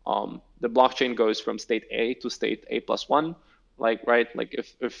the blockchain goes from state A to state A+1. Like, right, like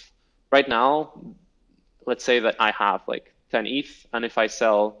if right now, let's say that I have like 10 ETH, and if I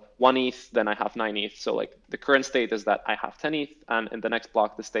sell 1 ETH, then I have 9 ETH. So like the current state is that I have 10 ETH, and in the next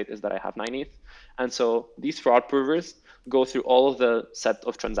block, the state is that I have 9 ETH. And so these fraud provers go through all of the set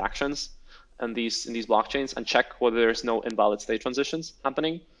of transactions and in these blockchains and check whether there's no invalid state transitions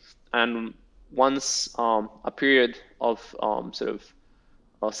happening. And once a period of sort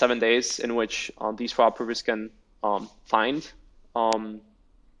of 7 days in which these fraud provers can find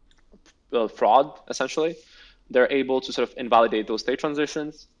fraud, essentially, they're able to sort of invalidate those state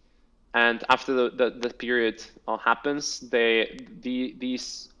transitions. And after the period happens,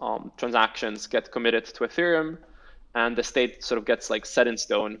 these transactions get committed to Ethereum, and the state sort of gets like set in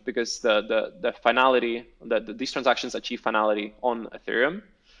stone because the finality, these transactions achieve finality on Ethereum.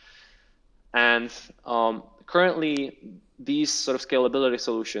 And currently, these sort of scalability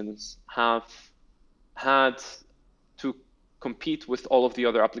solutions have had to compete with all of the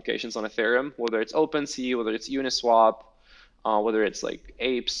other applications on Ethereum, whether it's OpenSea, whether it's Uniswap, whether it's like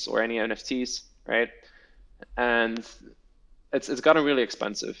apes or any NFTs, right? And it's gotten really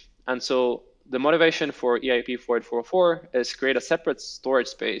expensive. And so the motivation for EIP 4844 is create a separate storage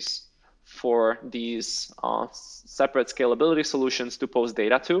space for these separate scalability solutions to post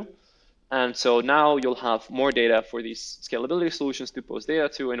data to. And so now you'll have more data for these scalability solutions to post data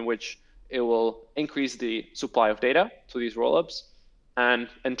to, in which it will increase the supply of data to these rollups. And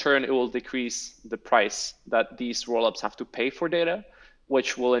in turn, it will decrease the price that these rollups have to pay for data,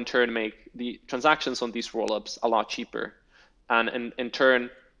 which will in turn make the transactions on these rollups a lot cheaper. And in turn,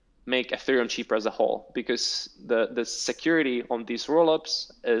 make Ethereum cheaper as a whole, because the security on these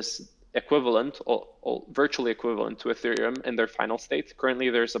rollups is equivalent or virtually equivalent to Ethereum in their final state. Currently,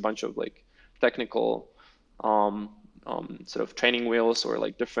 there's a bunch of like technical sort of training wheels or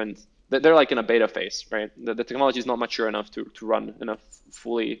like different, they're like in a beta phase, right? The technology is not mature enough to run in a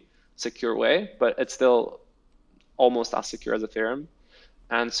fully secure way, but it's still almost as secure as Ethereum.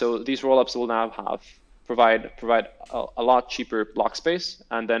 And so these rollups will now provide a lot cheaper block space,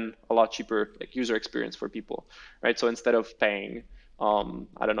 and then a lot cheaper like user experience for people, right? So instead of paying,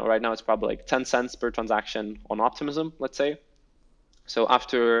 I don't know, right now it's probably like 10 cents per transaction on Optimism, let's say. So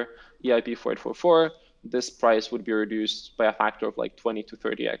after EIP 4844, this price would be reduced by a factor of like 20 to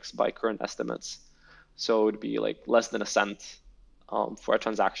 30x by current estimates. So it would be like less than a cent for a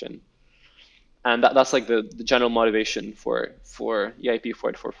transaction. And that's like the general motivation for EIP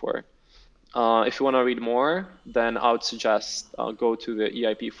 4844. If you want to read more, then I would suggest go to the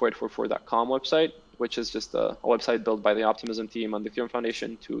EIP4844.com website, which is just a website built by the Optimism team and the Ethereum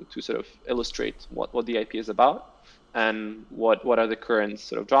Foundation to sort of illustrate what the EIP is about and what are the current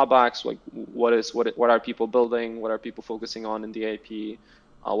sort of drawbacks, like what are people building, what are people focusing on in the EIP,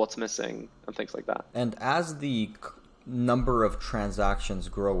 what's missing, and things like that. And as the number of transactions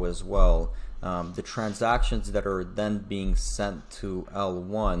grow as well, the transactions that are then being sent to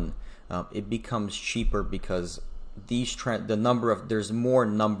L1, it becomes cheaper because there's more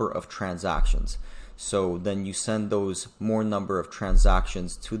number of transactions. So then you send those more number of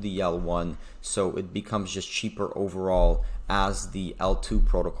transactions to the L1, so it becomes just cheaper overall as the L2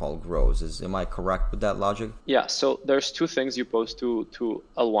 protocol grows. Am I correct with that logic? Yeah, so there's two things you post to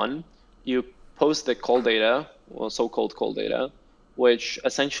L1. You post the call data, well, so-called call data, which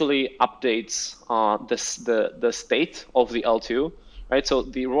essentially updates the state of the L2. Right, so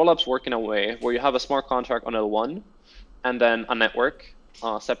the rollups work in a way where you have a smart contract on L1 and then a network,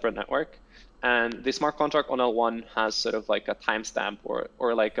 separate network. And the smart contract on L1 has sort of like a timestamp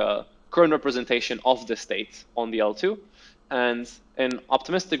or like a current representation of the state on the L2. And in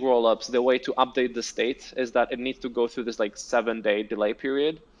optimistic rollups, the way to update the state is that it needs to go through this like 7-day delay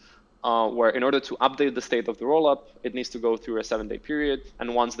period, where in order to update the state of the rollup, it needs to go through a 7-day period.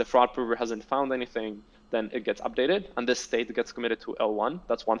 And once the fraud prover hasn't found anything, then it gets updated, and this state gets committed to L1.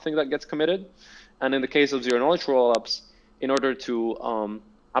 That's one thing that gets committed. And in the case of zero-knowledge rollups, in order to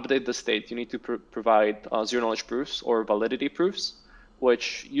update the state, you need to provide zero-knowledge proofs or validity proofs,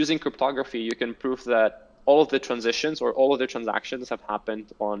 which using cryptography, you can prove that all of the transitions or all of the transactions have happened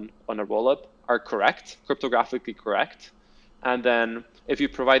on a rollup are correct, cryptographically correct. And then if you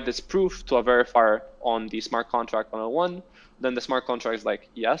provide this proof to a verifier on the smart contract on L1, then the smart contract is like,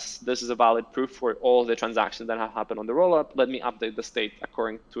 yes, this is a valid proof for all the transactions that have happened on the rollup. Let me update the state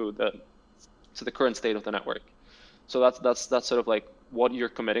according to the current state of the network. So that's sort of like what you're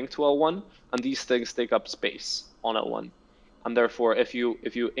committing to L1, and these things take up space on L1. And therefore, if you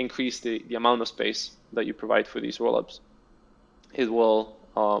increase the amount of space that you provide for these rollups, it will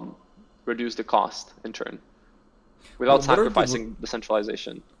reduce the cost in turn. without What are sacrificing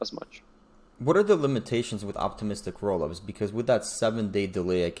decentralization as much. What are the limitations with optimistic rollups? Because with that 7-day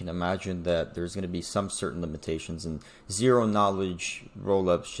delay, I can imagine that there's going to be some certain limitations, and zero knowledge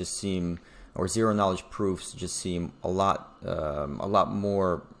rollups just seem, or zero knowledge proofs just seem a lot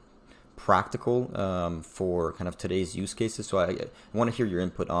more practical for kind of today's use cases. So I want to hear your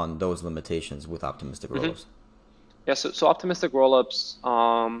input on those limitations with optimistic rollups. Yeah, so optimistic rollups,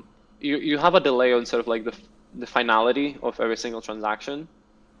 you have a delay on sort of like the finality of every single transaction.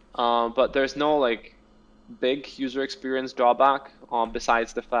 But there's no like big user experience drawback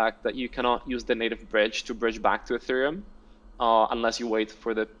besides the fact that you cannot use the native bridge to bridge back to Ethereum unless you wait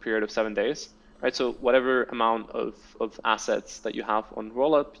for the period of 7 days, right? So whatever amount of assets that you have on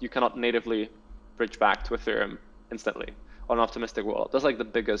rollup, you cannot natively bridge back to Ethereum instantly on optimistic rollup. That's like the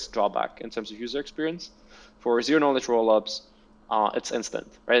biggest drawback in terms of user experience. For zero knowledge rollups, it's instant,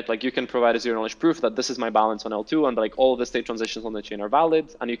 right? Like you can provide a zero knowledge proof that this is my balance on L2 and like all the state transitions on the chain are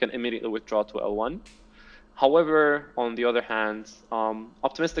valid, and you can immediately withdraw to L1. However, on the other hand,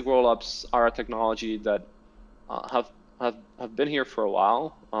 optimistic rollups are a technology that have been here for a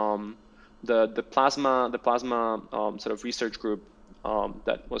while. The Plasma sort of research group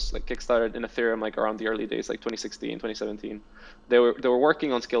that was like kickstarted in Ethereum like around the early days, like 2016, 2017. They were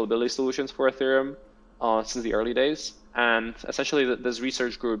working on scalability solutions for Ethereum since the early days. And essentially, this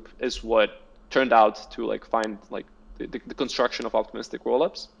research group is what turned out to like find like the construction of optimistic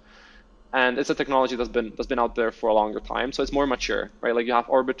rollups. And it's a technology that's been out there for a longer time, so it's more mature, right? Like you have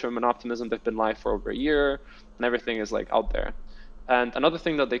Arbitrum and Optimism, they've been live for over a year, and everything is like out there. And another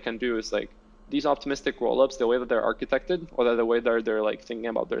thing that they can do is like these optimistic rollups, the way that they're architected, or the way that they're like thinking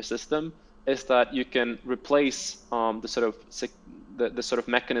about their system, is that you can replace the sort of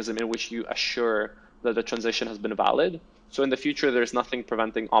mechanism in which you assure that the transition has been valid. So in the future, there's nothing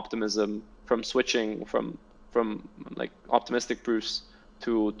preventing Optimism from switching from like optimistic proofs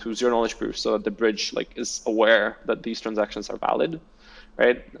to zero knowledge proofs, so that the bridge like is aware that these transactions are valid,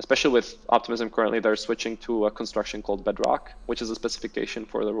 right? Especially with Optimism currently, they're switching to a construction called Bedrock, which is a specification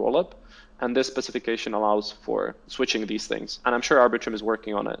for the rollup, and this specification allows for switching these things. And I'm sure Arbitrum is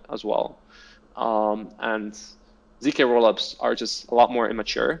working on it as well. And ZK rollups are just a lot more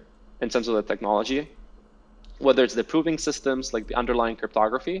immature in terms of the technology. Whether it's the proving systems, like the underlying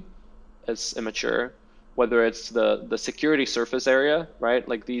cryptography, is immature. Whether it's the security surface area, right?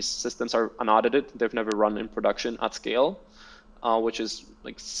 Like these systems are unaudited. They've never run in production at scale, which is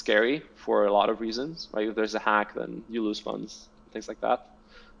like scary for a lot of reasons, right? If there's a hack, then you lose funds, things like that.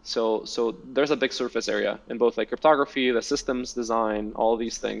 So there's a big surface area in both like cryptography, the systems design, all of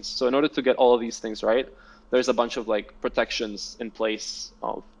these things. So in order to get all of these things right, there's a bunch of like protections in place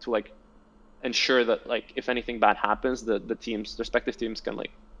to like ensure that like if anything bad happens, the respective teams can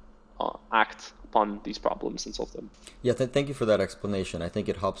like act upon these problems and solve them. Yeah, thank you for that explanation. I think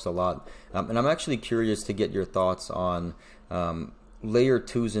it helps a lot. And I'm actually curious to get your thoughts on layer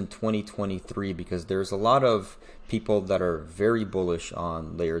 2s in 2023, because there's a lot of people that are very bullish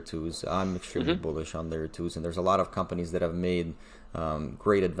on layer 2s. I'm extremely bullish on layer 2s, and there's a lot of companies that have made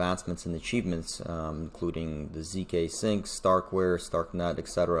great advancements and achievements, including the ZK Sync, Starkware, Starknet,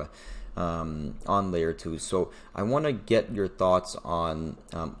 etc. On layer 2s. So I want to get your thoughts on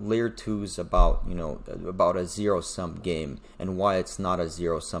layer 2s about a zero-sum game, and why it's not a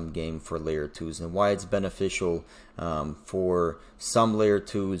zero-sum game for layer 2s, and why it's beneficial for some layer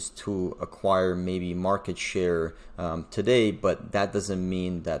 2s to acquire maybe market share today, but that doesn't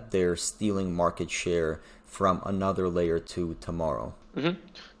mean that they're stealing market share from another layer 2 tomorrow.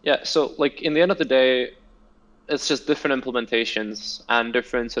 Yeah, so like in the end of the day, it's just different implementations and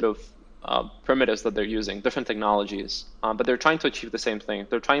different sort of primitives that they're using, different technologies, but they're trying to achieve the same thing.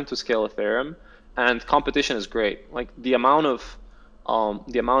 They're trying to scale Ethereum, and competition is great. Like the amount of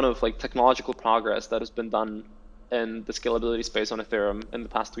like technological progress that has been done in the scalability space on Ethereum in the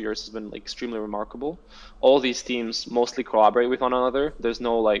past 2 years has been like extremely remarkable. All these teams mostly collaborate with one another. There's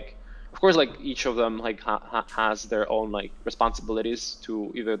no like, of course, like each of them like has their own like responsibilities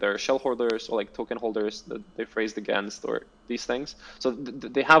to either their shell holders or like token holders that they've raised against, or these things. So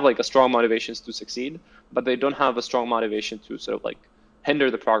they have like a strong motivations to succeed, but they don't have a strong motivation to sort of like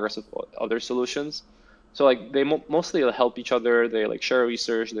hinder the progress of other solutions. So like they mostly help each other. They like share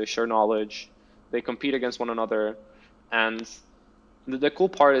research, they share knowledge, they compete against one another. And the cool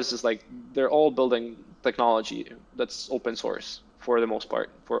part is just like they're all building technology that's open source for the most part,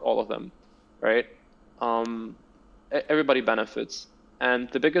 for all of them, right? Everybody benefits. And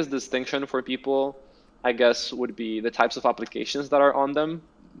the biggest distinction for people, I guess, would be the types of applications that are on them.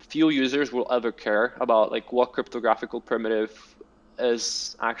 Few users will ever care about like what cryptographical primitive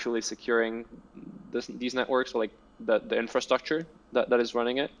is actually securing these networks, or like the infrastructure that is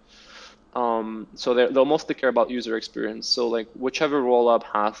running it. So they'll mostly care about user experience. So like whichever rollup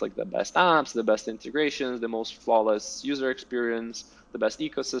has like the best apps, the best integrations, the most flawless user experience, the best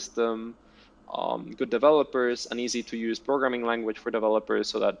ecosystem, good developers, an easy to use programming language for developers,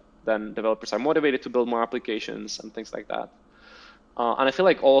 so that then developers are motivated to build more applications and things like that. And I feel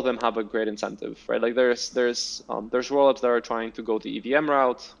like all of them have a great incentive, right? Like there's rollups that are trying to go the EVM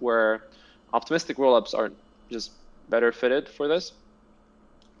route, where optimistic rollups are just better fitted for this,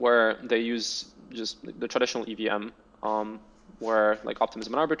 where they use just the traditional EVM, where like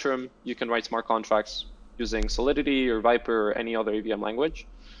Optimism and Arbitrum, you can write smart contracts using Solidity or Viper or any other EVM language.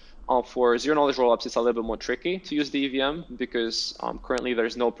 For zero-knowledge rollups, it's a little bit more tricky to use the EVM because currently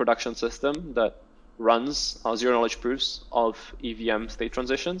there's no production system that runs zero-knowledge proofs of EVM state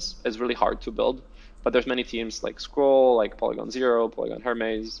transitions. It's really hard to build, but there's many teams like Scroll, like Polygon Zero, Polygon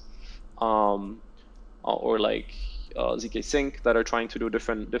Hermes, or like ZK Sync that are trying to do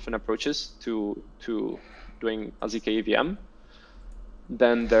different approaches to doing a ZK EVM.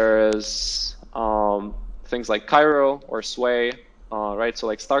 Then there's things like Cairo or Sway, right? So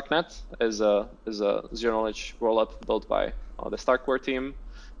like Starknet is a zero-knowledge rollup built by the Starkware team,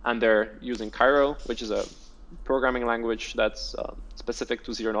 and they're using Cairo, which is a programming language that's specific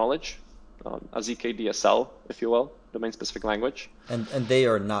to zero-knowledge, a ZK DSL, if you will, domain-specific language. And they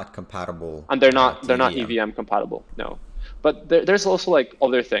are not compatible. And they're not EVM compatible, no. But there's also like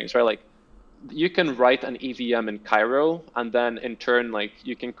other things, right? Like you can write an EVM in Cairo, and then in turn, like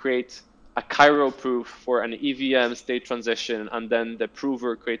you can create a Cairo proof for an EVM state transition, and then the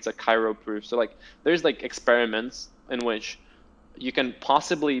prover creates a Cairo proof. So like there's like experiments in which you can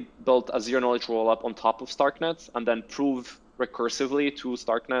possibly build a zero-knowledge rollup on top of Starknet and then prove recursively to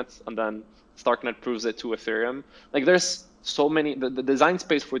Starknet, and then Starknet proves it to Ethereum. Like there's so many, the design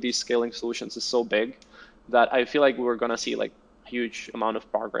space for these scaling solutions is so big that I feel like we're gonna see like a huge amount of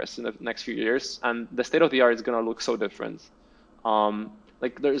progress in the next few years, and the state of the art is gonna look so different.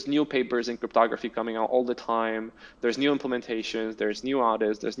 Like there's new papers in cryptography coming out all the time. There's new implementations, there's new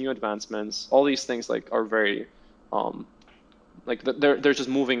audits, there's new advancements. All these things like are very, like they're just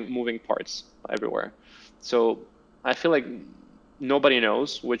moving parts everywhere. So I feel like nobody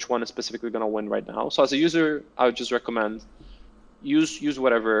knows which one is specifically going to win right now. So as a user, I would just recommend use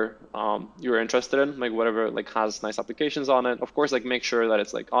whatever you're interested in, like whatever like has nice applications on it. Of course, like make sure that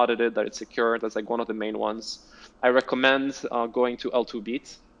it's like audited, that it's secure. That's like one of the main ones. I recommend going to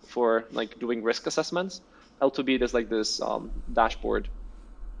L2Beat for like doing risk assessments. L2Beat is like this dashboard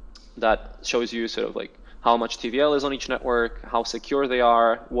that shows you sort of like how much TVL is on each network, how secure they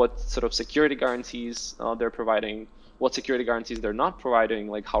are, what sort of security guarantees they're providing, what security guarantees they're not providing,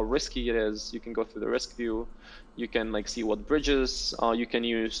 like how risky it is. You can go through the risk view. You can like see what bridges you can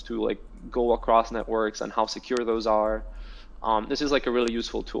use to like go across networks and how secure those are. This is like a really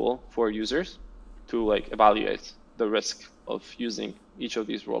useful tool for users to like evaluate the risk of using each of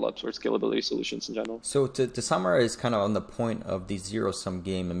these rollups or scalability solutions in general. So to summarize kind of on the point of the zero-sum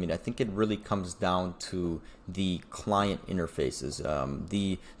game, I mean, I think it really comes down to the client interfaces.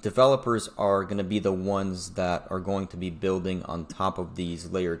 The developers are going to be the ones that are going to be building on top of these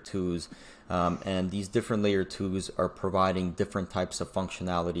layer 2s. And these different layer 2s are providing different types of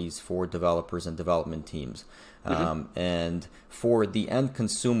functionalities for developers and development teams. And for the end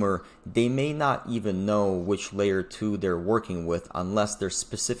consumer, they may not even know which layer 2 they're working with unless they're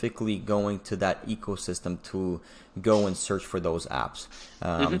specifically going to that ecosystem to go and search for those apps.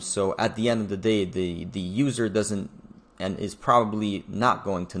 So at the end of the day, the user doesn't and is probably not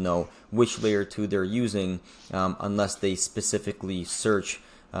going to know which layer 2 they're using unless they specifically search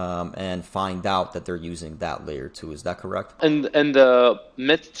and find out that they're using that layer 2. Is that correct? And the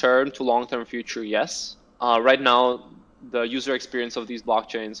mid-term to long-term future, yes. Right now, the user experience of these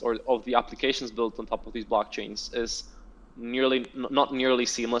blockchains or of the applications built on top of these blockchains is not nearly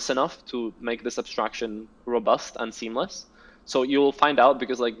seamless enough to make this abstraction robust and seamless. So you'll find out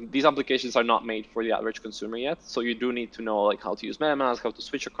because like these applications are not made for the average consumer yet. So you do need to know like how to use MetaMask, how to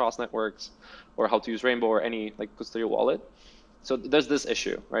switch across networks, or how to use Rainbow or any like custodial wallet. So there's this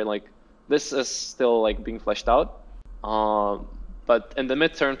issue, right? Like this is still like being fleshed out. But in the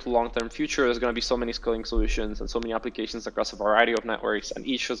midterm to long-term future, there's going to be so many scaling solutions and so many applications across a variety of networks, and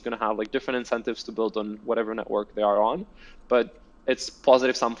each is going to have like different incentives to build on whatever network they are on. But it's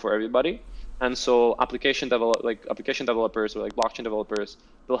positive sum for everybody. And so application developers or like blockchain developers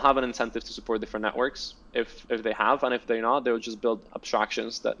they'll have an incentive to support different networks if they have, and if they're not, they'll just build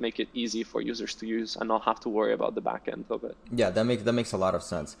abstractions that make it easy for users to use and not have to worry about the back end of it. Yeah, that makes a lot of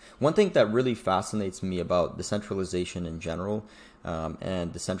sense. One thing that really fascinates me about decentralization in general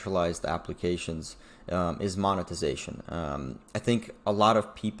and decentralized applications is monetization. I think a lot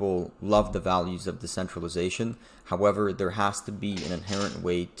of people love the values of decentralization. However, there has to be an inherent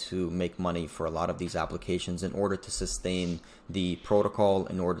way to make money for a lot of these applications in order to sustain the protocol,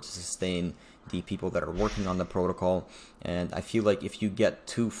 in order to sustain the people that are working on the protocol. And I feel like if you get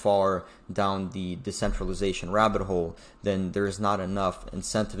too far down the decentralization rabbit hole, then there's not enough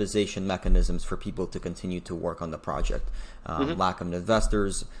incentivization mechanisms for people to continue to work on the project. Lack of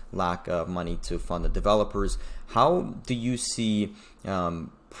investors, lack of money to fund the developers. How do you see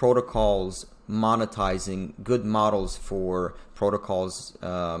protocols monetizing, good models for protocols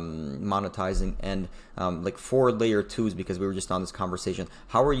monetizing, and like for layer 2s, because we were just on this conversation,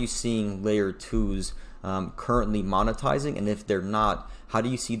 how are you seeing layer 2s currently monetizing, and if they're not, how do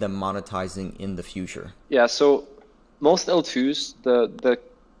you see them monetizing in the future? Yeah, so most L2s, the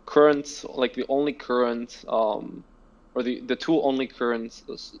current, like the only current or the two only current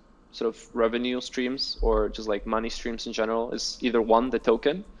sort of revenue streams, or just like money streams in general, is either one, the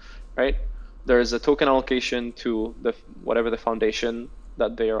token, right? There's a token allocation to the whatever the foundation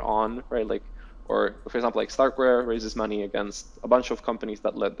that they are on, right? Like, or for example, like Starkware raises money against a bunch of companies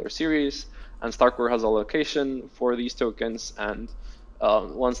that led their series, and Starkware has allocation for these tokens. And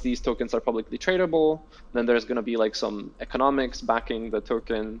once these tokens are publicly tradable, then there's going to be like some economics backing the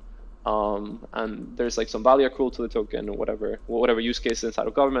token, and there's like some value accrual to the token, or whatever use case inside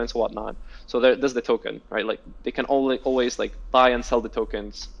of governments or whatnot. So there's the token, right? Like they can always like buy and sell the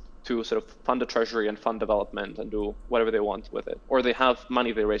tokens to sort of fund the treasury and fund development and do whatever they want with it. Or they have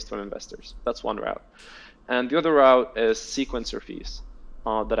money they raised from investors. That's one route. And the other route is sequencer fees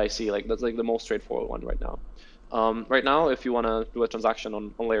that I see. Like that's like the most straightforward one right now. Right now, if you want to do a transaction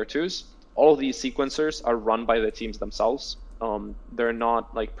on layer 2s, all of these sequencers are run by the teams themselves. They're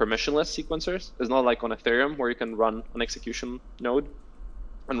not like permissionless sequencers. It's not like on Ethereum where you can run an execution node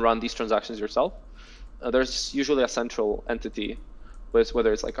and run these transactions yourself. There's usually a central entity, with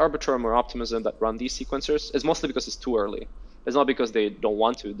whether it's like Arbitrum or Optimism, that run these sequencers. It's mostly because it's too early. It's not because they don't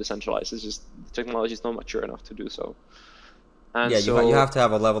want to decentralize. It's just the technology is not mature enough to do so. And yeah, so, you have to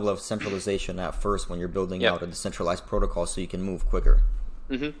have a level of centralization at first when you're building out a decentralized protocol, so you can move quicker.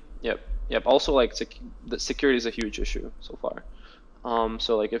 Yep. Also, like the security is a huge issue so far.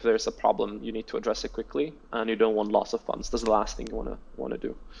 So like if there's a problem, you need to address it quickly, and you don't want loss of funds. That's the last thing you want to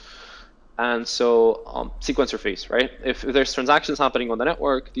do. And so sequencer fees, right? If there's transactions happening on the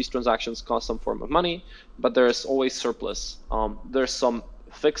network, these transactions cost some form of money, but there's always surplus. There's some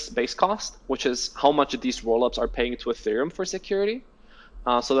fixed base cost, which is how much these rollups are paying to Ethereum for security.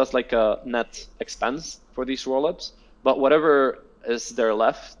 So that's like a net expense for these rollups. But whatever is there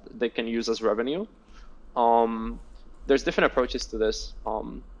left, they can use as revenue. There's different approaches to this.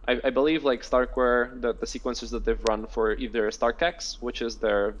 I believe like Starkware, the sequencers that they've run for either StarkX, which is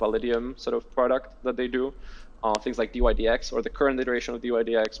their Validium sort of product that they do, things like DYDX or the current iteration of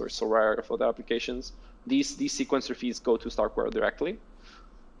DYDX or Sorare for the applications, these sequencer fees go to Starkware directly.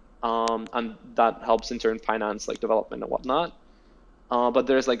 And that helps in turn finance like development and whatnot. But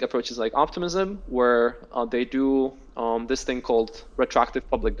there's like approaches like Optimism, where they do this thing called retroactive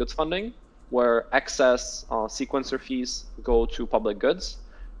public goods funding, where excess sequencer fees go to public goods,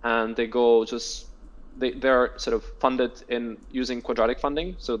 and they're sort of funded in using quadratic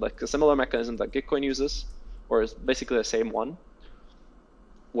funding. So like a similar mechanism that Gitcoin uses, or is basically the same one,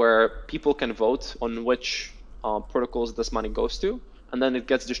 where people can vote on which protocols this money goes to, and then it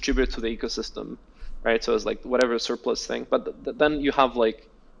gets distributed to the ecosystem, right? So it's like whatever surplus thing, but then you have like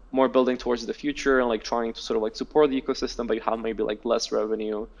more building towards the future and like trying to sort of like support the ecosystem, but you have maybe like less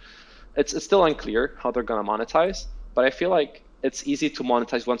revenue. It's still unclear how they're gonna monetize, but I feel like it's easy to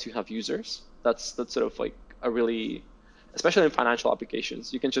monetize once you have users. That's sort of like a really, especially in financial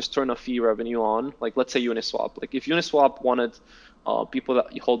applications, you can just turn a fee revenue on. Like let's say Uniswap. Like if Uniswap wanted people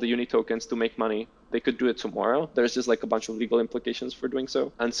that hold the Uni tokens to make money, they could do it tomorrow. There's just like a bunch of legal implications for doing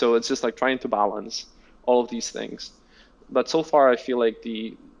so. And so it's just like trying to balance all of these things. But so far, I feel like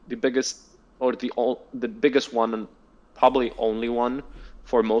the biggest, or the biggest one, and probably only one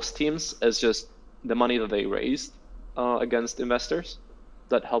for most teams, is just the money that they raised against investors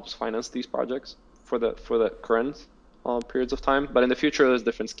that helps finance these projects for the current periods of time. But in the future, there's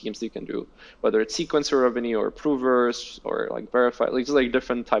different schemes that you can do, whether it's sequencer revenue or provers or like verify, like just like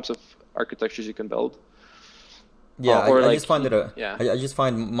different types of architectures you can build. Yeah, I just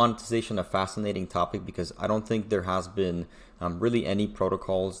find monetization a fascinating topic, because I don't think there has been really any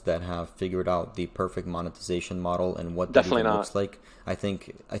protocols that have figured out the perfect monetization model and what that even looks like. I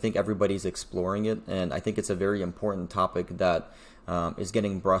think everybody's exploring it, and I think it's a very important topic that is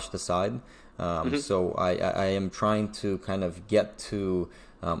getting brushed aside. So I am trying to kind of get to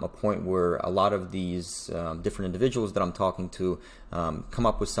a point where a lot of these different individuals that I'm talking to come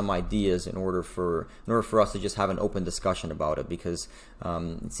up with some ideas in order for us to just have an open discussion about it, because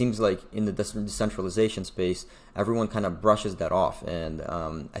it seems like in the decentralization space everyone kind of brushes that off, and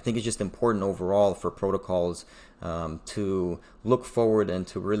I think it's just important overall for protocols to look forward and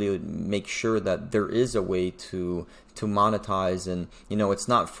to really make sure that there is a way to monetize, and it's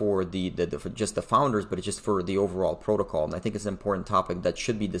not for for just the founders, but it's just for the overall protocol. And I think it's an important topic that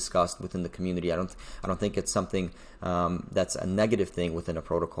should be discussed within the community. I don't think it's something that's a negative thing within a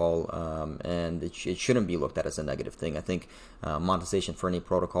protocol, and it shouldn't be looked at as a negative thing. I think monetization for any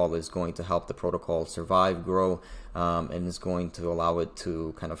protocol is going to help the protocol survive, grow, and is going to allow it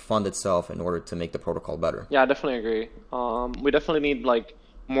to kind of fund itself in order to make the protocol better. Yeah, I definitely agree. We definitely need like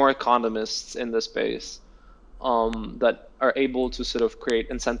more economists in this space that are able to sort of create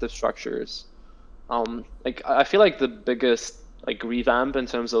incentive structures. Like I feel like the biggest like revamp in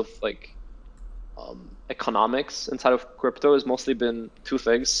terms of like economics inside of crypto has mostly been two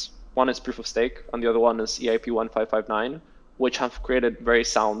things. One is proof of stake, and the other one is EIP 1559, which have created very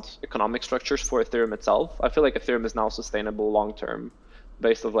sound economic structures for Ethereum itself. I feel like Ethereum is now sustainable long term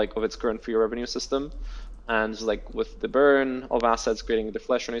based of its current free revenue system. And just like with the burn of assets, creating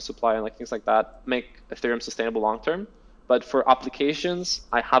deflationary supply and like things like that, make Ethereum sustainable long term. But for applications,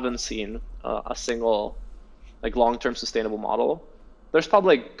 I haven't seen a single like long-term sustainable model. There's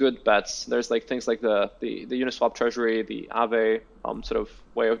probably like good bets. There's like things like the Uniswap treasury, the Aave sort of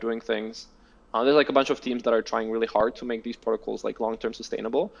way of doing things. There's like a bunch of teams that are trying really hard to make these protocols like long-term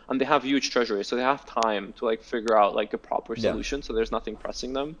sustainable, and they have huge treasuries, so they have time to like figure out like a proper solution. So there's nothing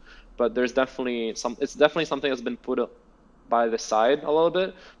pressing them, but there's definitely it's definitely something that's been put by the side a little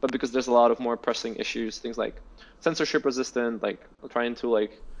bit, but because there's a lot of more pressing issues, things like censorship resistant, like trying to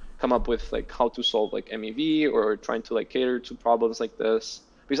like come up with like how to solve like MEV, or trying to like cater to problems like this,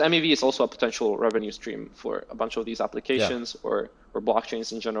 because MEV is also a potential revenue stream for a bunch of these applications or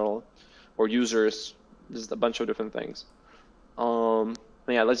blockchains in general, or users. There's a bunch of different things.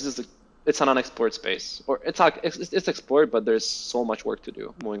 Yeah, it's an unexplored space, or it's explored, but there's so much work to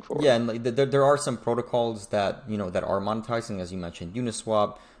do moving forward. Yeah, and like there are some protocols that that are monetizing, as you mentioned,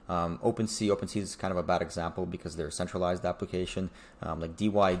 Uniswap, OpenSea. OpenSea is kind of a bad example because they're a centralized application. Like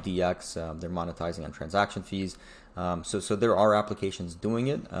DYDX, they're monetizing on transaction fees. So there are applications doing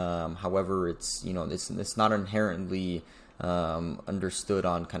it. However, it's it's not inherently understood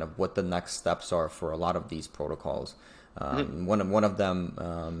on kind of what the next steps are for a lot of these protocols. One of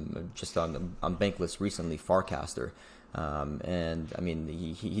them just on Bankless recently, Farcaster, and I mean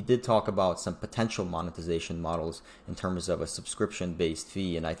he did talk about some potential monetization models in terms of a subscription-based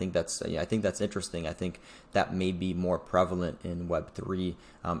fee, and I think that's interesting. I think that may be more prevalent in Web3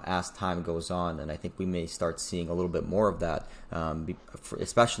 as time goes on, and I think we may start seeing a little bit more of that,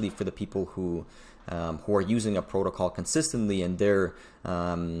 especially for the people who are using a protocol consistently, and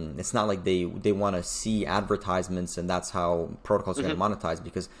it's not like they want to see advertisements and that's how protocols are going to monetize,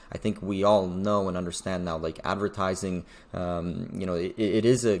 because I think we all know and understand now, like advertising, it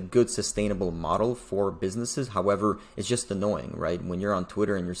is a good sustainable model for businesses. However, it's just annoying, right? When you're on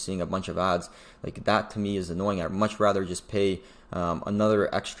Twitter and you're seeing a bunch of ads, like that to me is annoying. I'd much rather just pay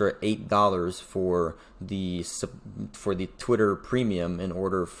another extra $8 for the Twitter premium in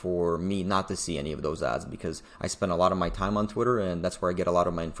order for me not to see any of those ads, because I spend a lot of my time on Twitter and that's where I get a lot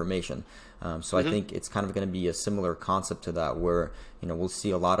of my information. So I think it's kind of going to be a similar concept to that, where we'll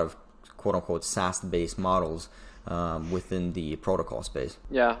see a lot of quote unquote SaaS-based models within the protocol space.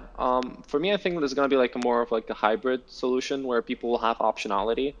 Yeah, for me, I think there's going to be like more of like a hybrid solution where people will have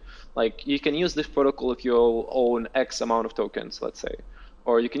optionality. Like you can use this protocol if you own X amount of tokens, let's say,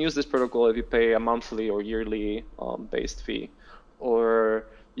 or you can use this protocol if you pay a monthly or yearly based fee, or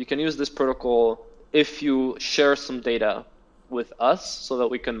you can use this protocol if you share some data with us so that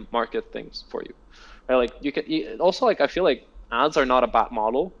we can market things for you. Right? Like also, like I feel like ads are not a bad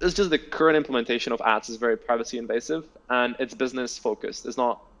model. It's just the current implementation of ads is very privacy invasive and it's business focused. It's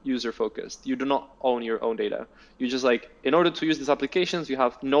not user focused. You do not own your own data. You just like, in order to use these applications, you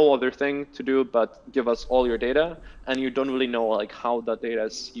have no other thing to do but give us all your data, and you don't really know like how that data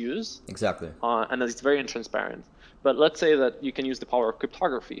is used. Exactly. And it's very intransparent. But let's say that you can use the power of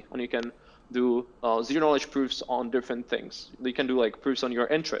cryptography and you can do zero knowledge proofs on different things. You can do like proofs on your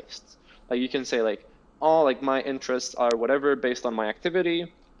interests. Like you can say like, oh, like my interests are whatever based on my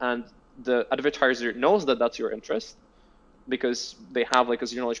activity, and the advertiser knows that that's your interest, because they have like a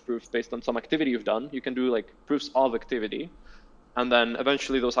zero knowledge proof based on some activity you've done. You can do like proofs of activity, and then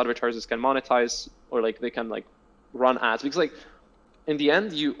eventually those advertisers can monetize, or like they can like run ads, because like in the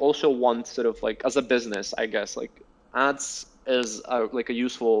end you also want sort of like, as a business, I guess, like ads is like a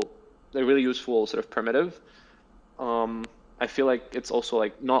really useful sort of primitive. I feel like it's also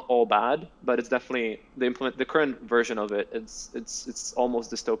like not all bad, but it's definitely the current version of it. It's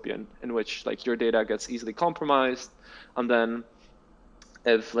almost dystopian, in which like your data gets easily compromised, and then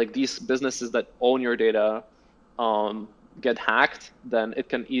if like these businesses that own your data get hacked, then it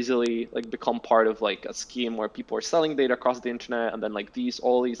can easily like become part of like a scheme where people are selling data across the internet, and then like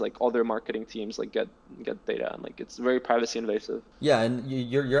all these like other marketing teams like get data, and like it's very privacy invasive. Yeah, and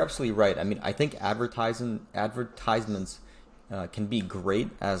you're absolutely right. I mean, I think advertisements can be great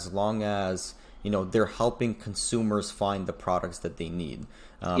as long as they're helping consumers find the products that they need.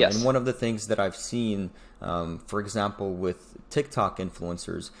 Yes. And one of the things that I've seen, for example, with TikTok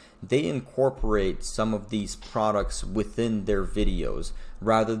influencers, they incorporate some of these products within their videos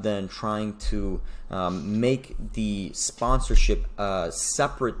rather than trying to make the sponsorship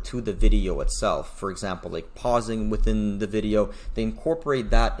separate to the video itself. For example, like pausing within the video, they incorporate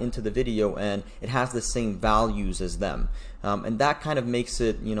that into the video and it has the same values as them. And that kind of makes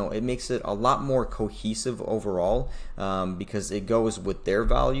it, it makes it a lot more cohesive overall, because it goes with their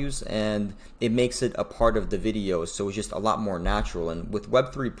values and it makes it a part of the video. So it's just a lot more natural. And with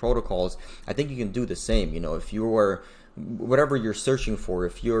Web3 protocols, I think you can do the same. If you are whatever you're searching for,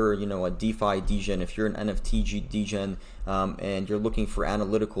 if you're a DeFi degen, if you're an NFT degen, and you're looking for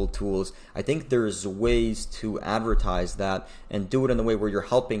analytical tools, I think there's ways to advertise that and do it in a way where you're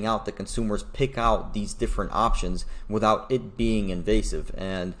helping out the consumers pick out these different options without it being invasive.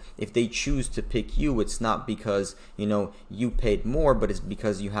 And if they choose to pick you, it's not because you paid more, but it's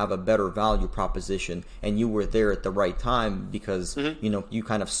because you have a better value proposition and you were there at the right time because you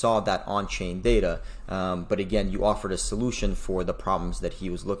kind of saw that on-chain data, but again, you offered a solution for the problems that he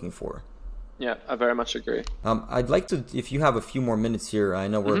was looking for. Yeah, I very much agree. I'd like to, if you have a few more minutes here, I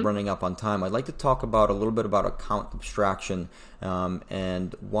know we're running up on time, I'd like to talk about a little bit about account abstraction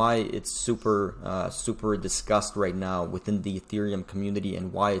and why it's super discussed right now within the Ethereum community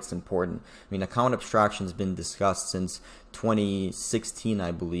and why it's important. I mean, account abstraction has been discussed since 2016,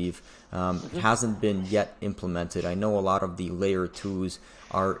 I believe. It hasn't been yet implemented. I know a lot of the layer 2s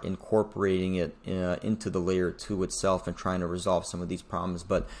are incorporating it into the layer 2 itself and trying to resolve some of these problems.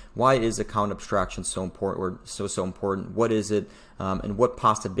 But why is account abstraction so important, or so important? What is it, and what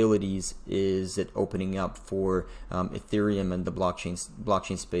possibilities is it opening up for Ethereum and the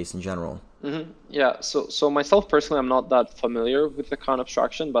blockchain space in general? Yeah, so myself personally, I'm not that familiar with account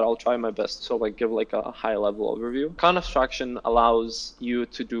abstraction, but I'll try my best to like give like a high level overview. Account abstraction allows you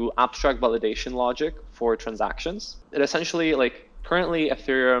to do abstract validation logic for transactions. It essentially, like, currently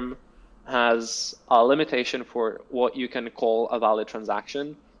Ethereum has a limitation for what you can call a valid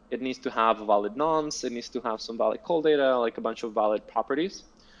transaction. It needs to have a valid nonce, it needs to have some valid call data, like a bunch of valid properties.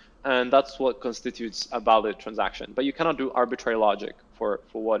 And that's what constitutes a valid transaction. But you cannot do arbitrary logic for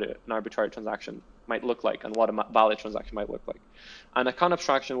what an arbitrary transaction might look like and what a valid transaction might look like. And account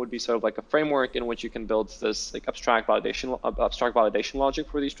abstraction would be sort of like a framework in which you can build this like abstract validation logic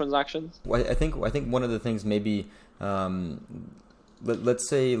for these transactions. Well, I think one of the things maybe, let's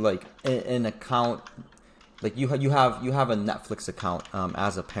say like an account, like you have a Netflix account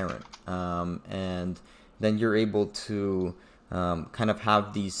as a parent, and then you're able to kind of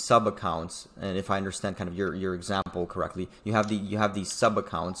have these sub accounts, and if I understand kind of your example correctly, you have these sub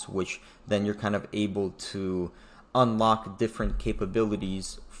accounts, which then you're kind of able to unlock different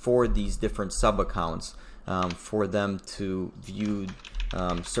capabilities for these different sub accounts, for them to view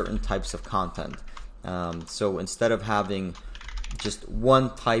certain types of content. So instead of having just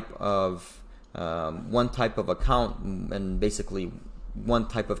one type of account and basically one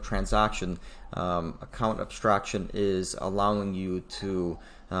type of transaction, account abstraction is allowing you to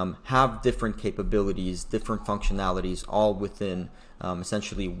have different capabilities, different functionalities, all within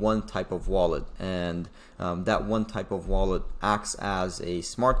essentially one type of wallet. And that one type of wallet acts as a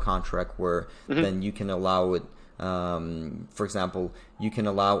smart contract where then you can allow it, for example, you can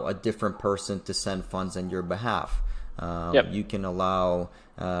allow a different person to send funds on your behalf. You can allow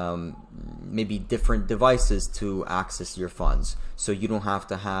maybe different devices to access your funds, so you don't have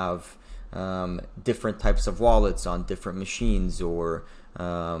to have different types of wallets on different machines, or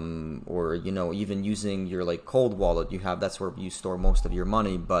even using your like cold wallet. That's where you store most of your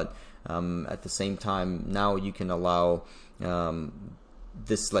money, but at the same time now you can allow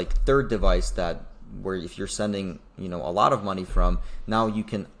this like third device where if you're sending a lot of money from, now you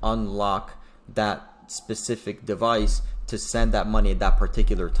can unlock that specific device to send that money at that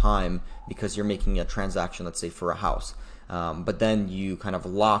particular time because you're making a transaction, let's say for a house. But then you kind of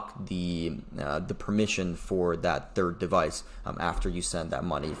lock the permission for that third device after you send that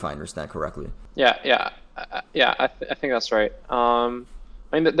money, if I understand correctly. Yeah. I think that's right.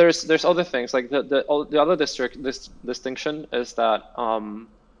 I mean, there's other things like the other distinction is that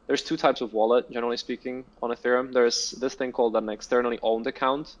there's two types of wallet, generally speaking, on Ethereum. There's this thing called an externally owned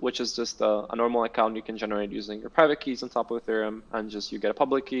account, which is just a normal account you can generate using your private keys on top of Ethereum, and just you get a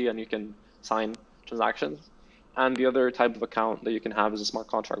public key and you can sign transactions. And the other type of account that you can have is a smart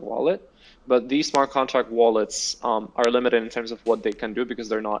contract wallet. But these smart contract wallets are limited in terms of what they can do because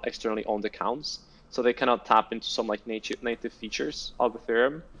they're not externally owned accounts. So they cannot tap into some like native features of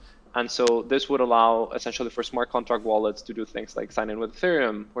Ethereum. And so this would allow essentially for smart contract wallets to do things like sign in with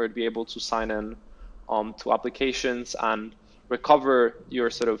Ethereum, where it'd be able to sign in to applications and recover your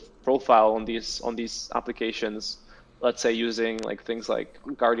sort of profile on these applications. Let's say using like things like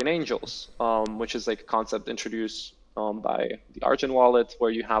guardian angels, which is like a concept introduced by the Argent wallet,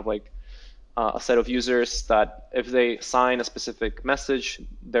 where you have like a set of users that if they sign a specific message,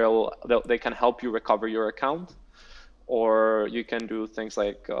 they can help you recover your account. Or you can do things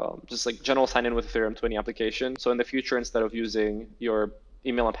like just like general sign in with Ethereum to any application. So in the future, instead of using your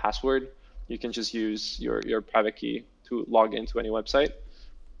email and password, you can just use your private key to log into any website.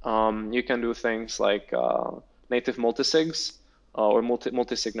 You can do things like native multisigs or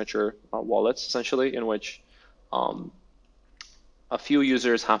multi-signature wallets, essentially, in which a few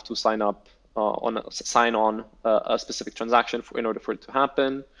users have to sign on a specific transaction in order for it to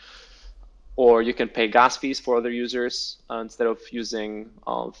happen. Or you can pay gas fees for other users instead of using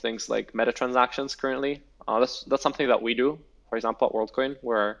things like meta transactions currently. That's something that we do, for example, at Worldcoin,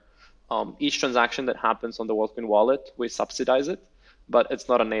 where each transaction that happens on the Worldcoin wallet, we subsidize it, but it's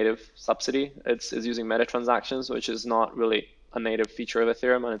not a native subsidy. It's using meta transactions, which is not really a native feature of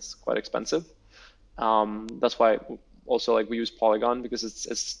Ethereum, and it's quite expensive. That's why also like we use Polygon, because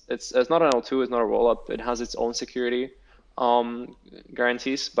it's not an L2, it's not a rollup. It has its own security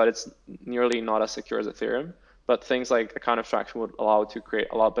guarantees, but it's nearly not as secure as Ethereum. But things like account abstraction would allow it to create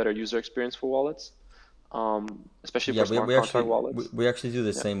a lot better user experience for wallets, especially for smart contract wallets. We actually do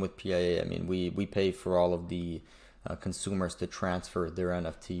the same with PIA. I mean, we pay for all of the consumers to transfer their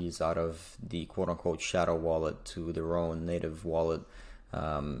NFTs out of the quote-unquote shadow wallet to their own native wallet.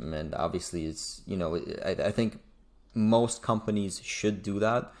 And obviously, it's, you know, I think most companies should do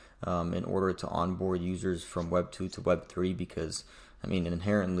that in order to onboard users from Web 2 to Web 3, because I mean,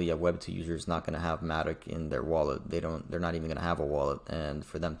 inherently a Web 2 user is not going to have Matic in their wallet. They're not even going to have a wallet, and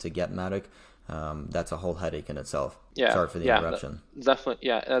for them to get Matic, that's a whole headache in itself. Yeah, sorry for the interruption. Definitely,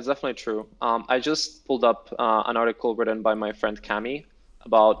 yeah, that's definitely true. I just pulled up an article written by my friend Cami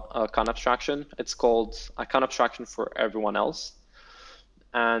about account abstraction. It's called Account Abstraction for Everyone Else.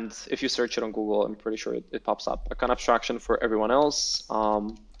 And if you search it on Google, I'm pretty sure it pops up. Account Abstraction for Everyone Else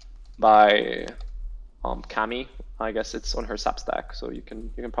by Cami. I guess it's on her Substack, so you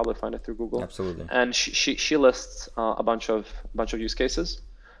can probably find it through Google. Absolutely. And she lists a bunch of use cases.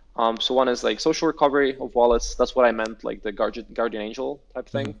 So one is like social recovery of wallets. That's what I meant, like the guardian angel type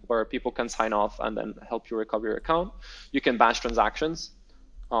thing, where people can sign off and then help you recover your account. You can batch transactions.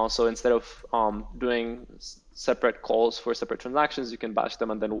 So instead of doing separate calls for separate transactions, you can batch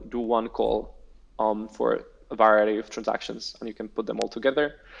them and then do one call for a variety of transactions, and you can put them all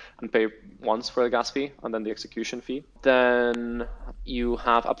together and pay once for the gas fee and then the execution fee. Then you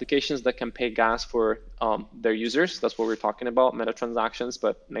have applications that can pay gas for their users. That's what we're talking about, meta transactions,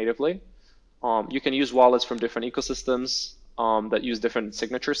 but natively. You can use wallets from different ecosystems that use different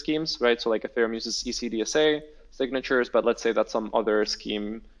signature schemes, right? So like Ethereum uses ECDSA signatures, but let's say that some other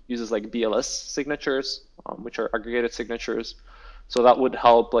scheme uses like BLS signatures, which are aggregated signatures. So that would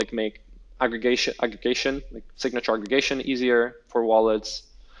help like make aggregation, like signature aggregation easier for wallets.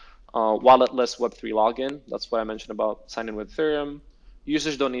 Walletless Web3 login. That's what I mentioned about sign in with Ethereum.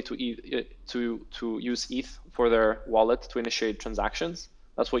 Users don't need to use ETH for their wallet to initiate transactions.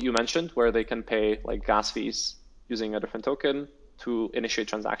 That's what you mentioned, where they can pay like gas fees using a different token to initiate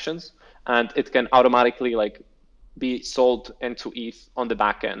transactions, and it can automatically like be sold into ETH on the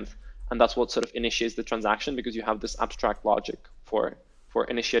back end, and that's what sort of initiates the transaction, because you have this abstract logic for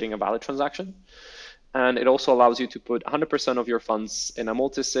initiating a valid transaction. And it also allows you to put 100% of your funds in a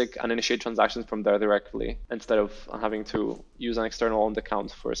multi-sig and initiate transactions from there directly, instead of having to use an external owned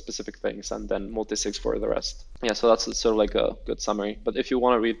account for specific things and then multi-sigs for the rest. Yeah, so that's sort of like a good summary. But if you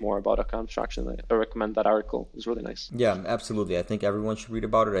want to read more about account abstraction, I recommend that article. It's really nice. Yeah, absolutely. I think everyone should read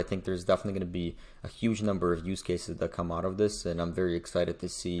about it. I think there's definitely going to be a huge number of use cases that come out of this, and I'm very excited to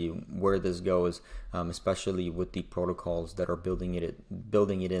see where this goes, especially with the protocols that are building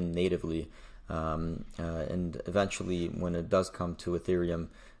it in natively. And eventually, when it does come to Ethereum,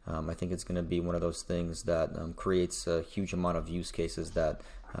 I think it's going to be one of those things that creates a huge amount of use cases that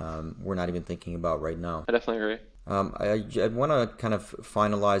we're not even thinking about right now. I definitely agree. I want to kind of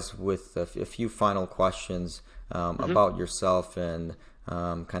finalize with a few final questions about yourself and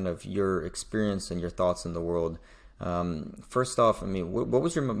kind of your experience and your thoughts in the world. First off, I mean, what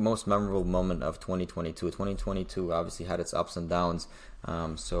was your most memorable moment of 2022? 2022 obviously had its ups and downs,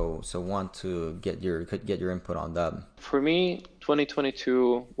 so want to get your input on that. For me,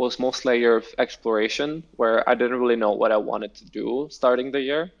 2022 was mostly a year of exploration, where I didn't really know what I wanted to do starting the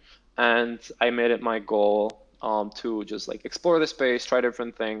year, and I made it my goal to just like explore the space, try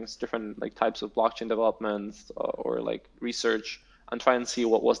different things, different like types of blockchain developments or like research, and try and see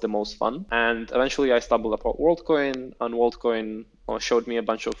what was the most fun. And eventually I stumbled upon Worldcoin, and Worldcoin showed me a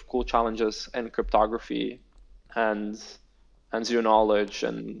bunch of cool challenges in cryptography and zero knowledge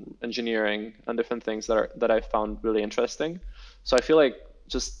and engineering and different things that I found really interesting. So I feel like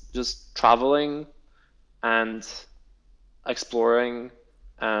just traveling and exploring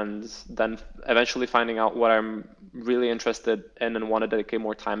and then eventually finding out what I'm really interested in and want to dedicate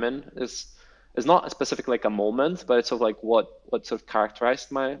more time in is not specific like a moment, but it's sort of like what sort of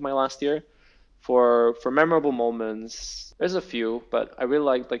characterized my last year. For memorable moments, there's a few, but I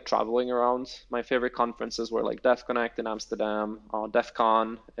really like traveling around. My favorite conferences were like DEF Connect in Amsterdam, DEF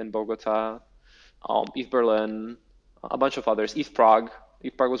CON in Bogota, ETH Berlin, a bunch of others, ETH Prague.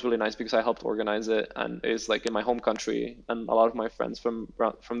 ETH Prague was really nice because I helped organize it, and it's like in my home country, and a lot of my friends from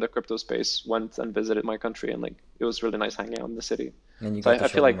the crypto space went and visited my country, and like it was really nice hanging out in the city. And you got to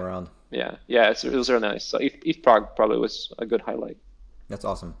show them around. Yeah, it was really nice. So ETH Prague probably was a good highlight. That's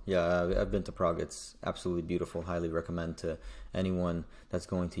awesome. Yeah, I've been to Prague. It's absolutely beautiful. Highly recommend to anyone that's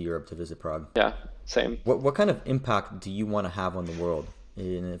going to Europe to visit Prague. Yeah, same. What kind of impact do you want to have on the world?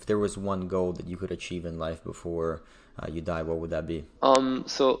 And if there was one goal that you could achieve in life before you die, what would that be?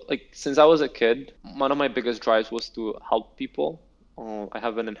 So like since I was a kid, one of my biggest drives was to help people. I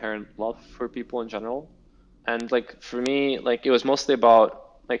have an inherent love for people in general, and like for me, like it was mostly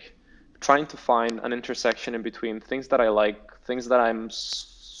about like trying to find an intersection in between things that I like, things that I'm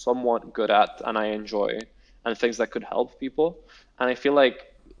somewhat good at and I enjoy, and things that could help people. And I feel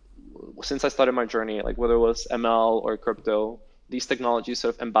like since I started my journey, like whether it was ML or crypto, these technologies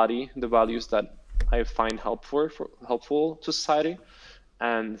sort of embody the values that I find helpful to society,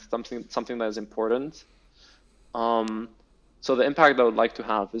 and something that is important. So the impact I would like to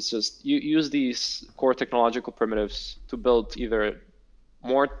have is just use these core technological primitives to build either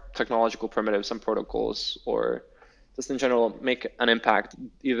more technological primitives and protocols, or just in general make an impact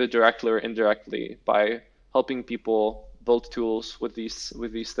either directly or indirectly by helping people build tools with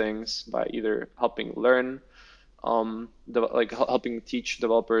these things, by either helping learn, like helping teach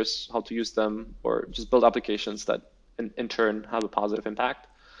developers how to use them, or just build applications that in turn have a positive impact.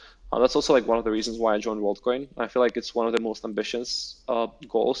 That's also like one of the reasons why I joined Worldcoin. I feel like it's one of the most ambitious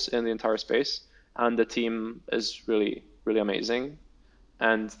goals in the entire space, and the team is really, really amazing,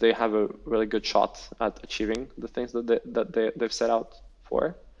 and they have a really good shot at achieving the things that they've set out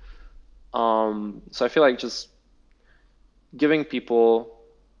for. So I feel like just giving people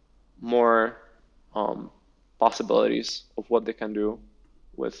more possibilities of what they can do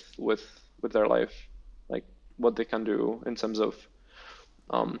with their life, like what they can do in terms of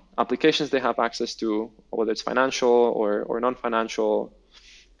applications they have access to, whether it's financial or non-financial,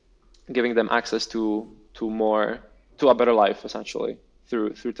 giving them access to a better life essentially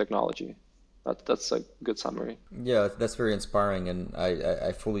through technology. That's a good summary. Yeah, that's very inspiring, and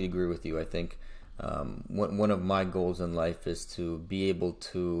I fully agree with you. I think one of my goals in life is to be able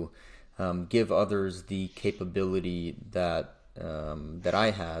to give others the capability that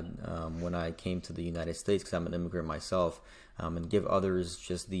I had when I came to the United States, because I'm an immigrant myself, and give others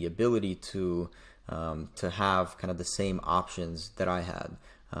just the ability to have kind of the same options that I had,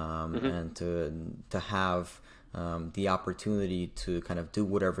 and to have the opportunity to kind of do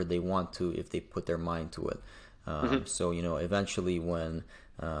whatever they want to if they put their mind to it. So, eventually when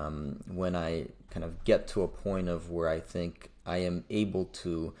I kind of get to a point of where I think I am able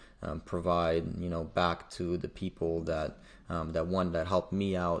to provide, back to the people that that helped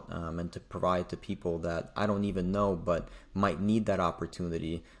me out, and to provide to people that I don't even know but might need that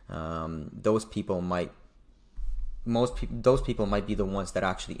opportunity. Those people might be the ones that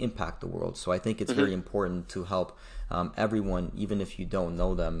actually impact the world. So I think it's very important to help everyone, even if you don't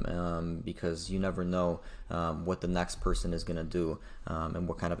know them, because you never know what the next person is going to do, and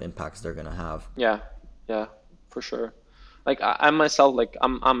what kind of impacts they're going to have. Yeah, for sure. Like I myself, like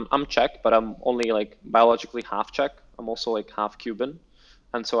I'm Czech, but I'm only like biologically half Czech. I'm also like half Cuban,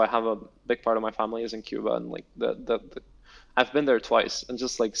 and so I have a big part of my family is in Cuba, and like I've been there twice, and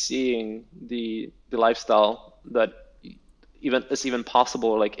just like seeing the lifestyle that even possible,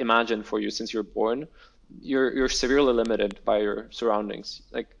 or like imagined for you since you're born, you're severely limited by your surroundings.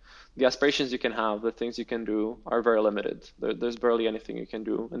 Like the aspirations you can have, the things you can do are very limited. There's barely anything you can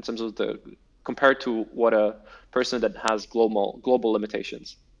do in terms of compared to what a person that has global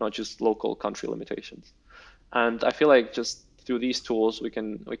limitations, not just local country limitations. And I feel like just through these tools we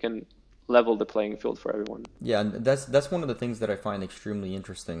can level the playing field for everyone. Yeah, and that's one of the things that I find extremely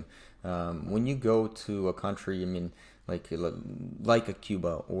interesting. When you go to a country, I mean, like a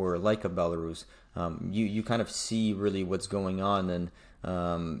Cuba or like a Belarus, you kind of see really what's going on, and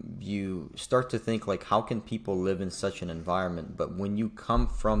you start to think like, how can people live in such an environment? But when you come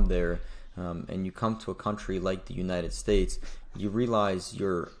from there, and you come to a country like the United States, you realize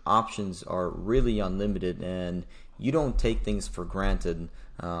your options are really unlimited, and you don't take things for granted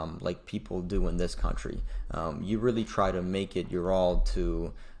like people do in this country. You really try to make it your all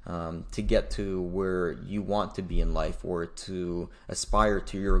to get to where you want to be in life, or to aspire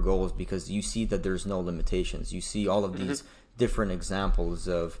to your goals, because you see that there's no limitations. You see all of these different examples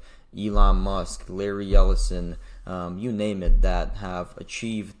of Elon Musk, Larry Ellison, you name it, that have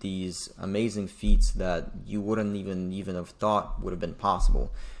achieved these amazing feats that you wouldn't even have thought would have been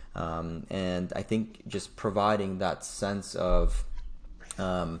possible. And I think just providing that sense of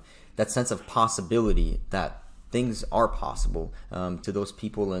possibility, that things are possible, to those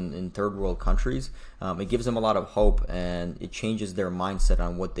people in third world countries, it gives them a lot of hope, and it changes their mindset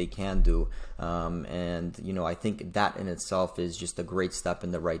on what they can do. And I think that in itself is just a great step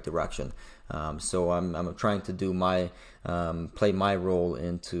in the right direction. So I'm trying to do play my role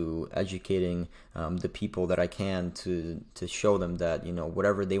into educating the people that I can, to show them that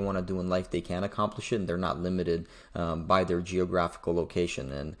whatever they want to do in life, they can accomplish it, and they're not limited by their geographical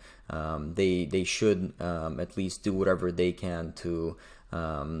location, and they should at least do whatever they can to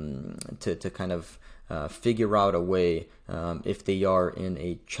kind of figure out a way, if they are in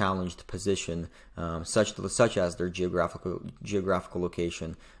a challenged position, such as their geographical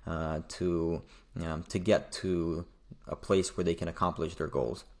location, to get to a place where they can accomplish their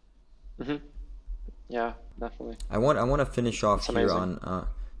goals. Yeah, definitely. I want to finish off here on a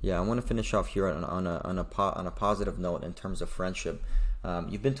positive note in terms of friendship.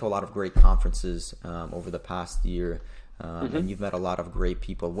 You've been to a lot of great conferences over the past year. And you've met a lot of great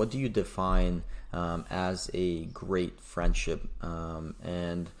people. What do you define as a great friendship?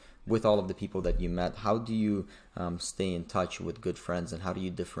 And with all of the people that you met, how do you stay in touch with good friends, and how do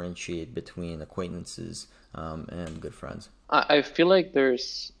you differentiate between acquaintances and good friends? I feel like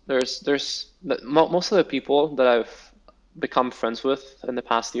there's most of the people that I've become friends with in the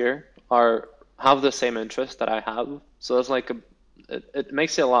past year have the same interest that I have. So it's like it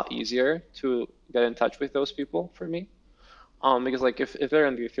makes it a lot easier to get in touch with those people for me. Because like if they're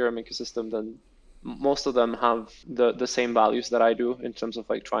in the Ethereum ecosystem, then most of them have the same values that I do, in terms of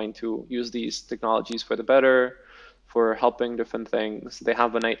like trying to use these technologies for the better, for helping different things. They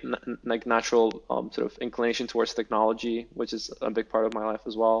have a natural sort of inclination towards technology, which is a big part of my life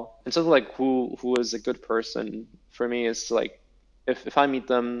as well. And sort of like who is a good person for me is like, if I meet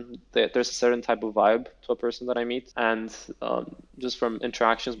them, there's a certain type of vibe to a person that I meet, and just from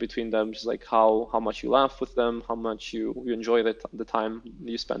interactions between them, just like how much you laugh with them, how much you enjoy the time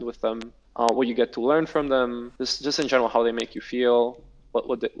you spend with them, what you get to learn from them, just in general how they make you feel,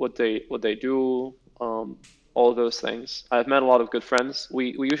 what they do, all of those things. I've met a lot of good friends.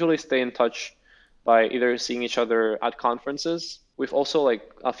 We usually stay in touch by either seeing each other at conferences. We've also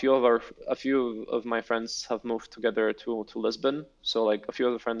like a few of my friends have moved together to Lisbon. So like a few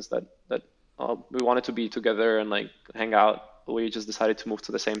of the friends that we wanted to be together and like hang out, we just decided to move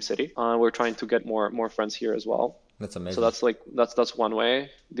to the same city. We're trying to get more friends here as well. That's amazing. So that's one way.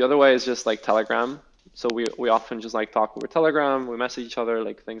 The other way is just like Telegram. So we often just like talk over Telegram. We message each other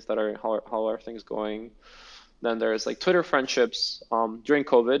like things that are how are things going. Then there's like Twitter friendships. During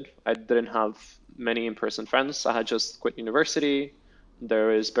COVID, I didn't have many in-person friends. I had just quit university.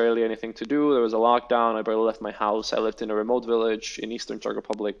 There is barely anything to do. There was a lockdown. I barely left my house. I lived in a remote village in Eastern Czech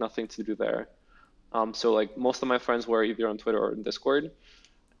Republic, nothing to do there. So like most of my friends were either on Twitter or in Discord.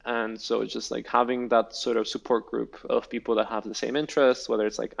 And so it's just like having that sort of support group of people that have the same interests, whether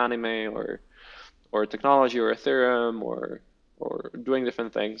it's like anime or technology or Ethereum or doing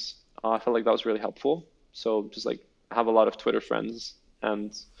different things. I felt like that was really helpful. So just like have a lot of Twitter friends,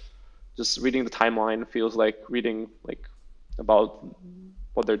 and just reading the timeline feels like reading like about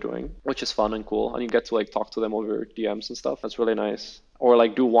what they're doing, which is fun and cool. And you get to like talk to them over DMs and stuff. That's really nice. Or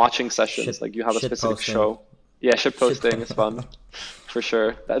like do watching sessions, like you have a specific show. Yeah, ship posting is fun, for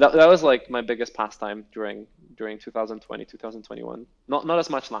sure. That was like my biggest pastime during 2020, 2021. Not as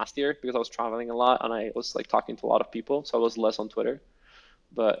much last year because I was traveling a lot and I was like talking to a lot of people, so I was less on Twitter.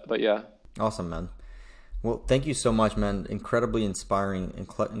 But yeah. Awesome, man. Well, thank you so much, man. Incredibly inspiring,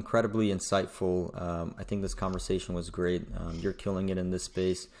 incredibly insightful. I think this conversation was great. You're killing it in this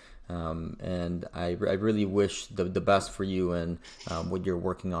space. And I really wish the best for you and what you're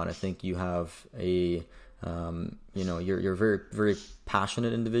working on. I think you have a you're a very, very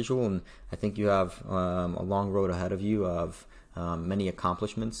passionate individual, and I think you have a long road ahead of you of many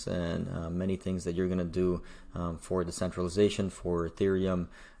accomplishments and many things that you're going to do for decentralization, for Ethereum,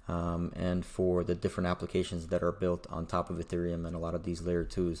 and for the different applications that are built on top of Ethereum and a lot of these layer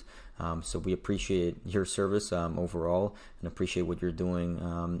 2s. So we appreciate your service overall and appreciate what you're doing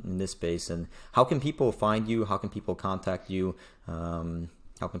in this space. And how can people find you? How can people contact you?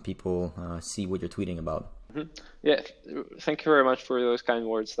 How can people see what you're tweeting about? Mm-hmm. Yeah, thank you very much for those kind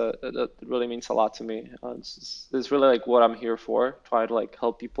words. That really means a lot to me. It's really like what I'm here for. Try to like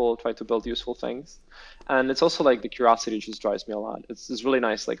help people, try to build useful things, and it's also like the curiosity just drives me a lot. It's really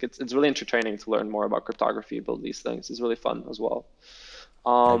nice. Like it's really entertaining to learn more about cryptography, build these things. It's really fun as well.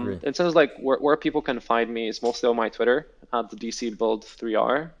 In terms of like where people can find me is mostly on my Twitter at the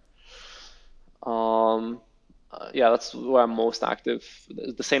DCBuild3r. Yeah, that's where I'm most active.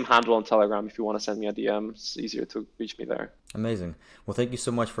 The same handle on Telegram. If you want to send me a DM, it's easier to reach me there. Amazing. Well, thank you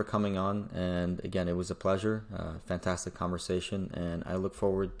so much for coming on. And again, it was a pleasure. Fantastic conversation. And I look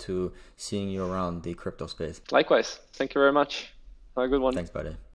forward to seeing you around the crypto space. Likewise. Thank you very much. Have a good one. Thanks, buddy.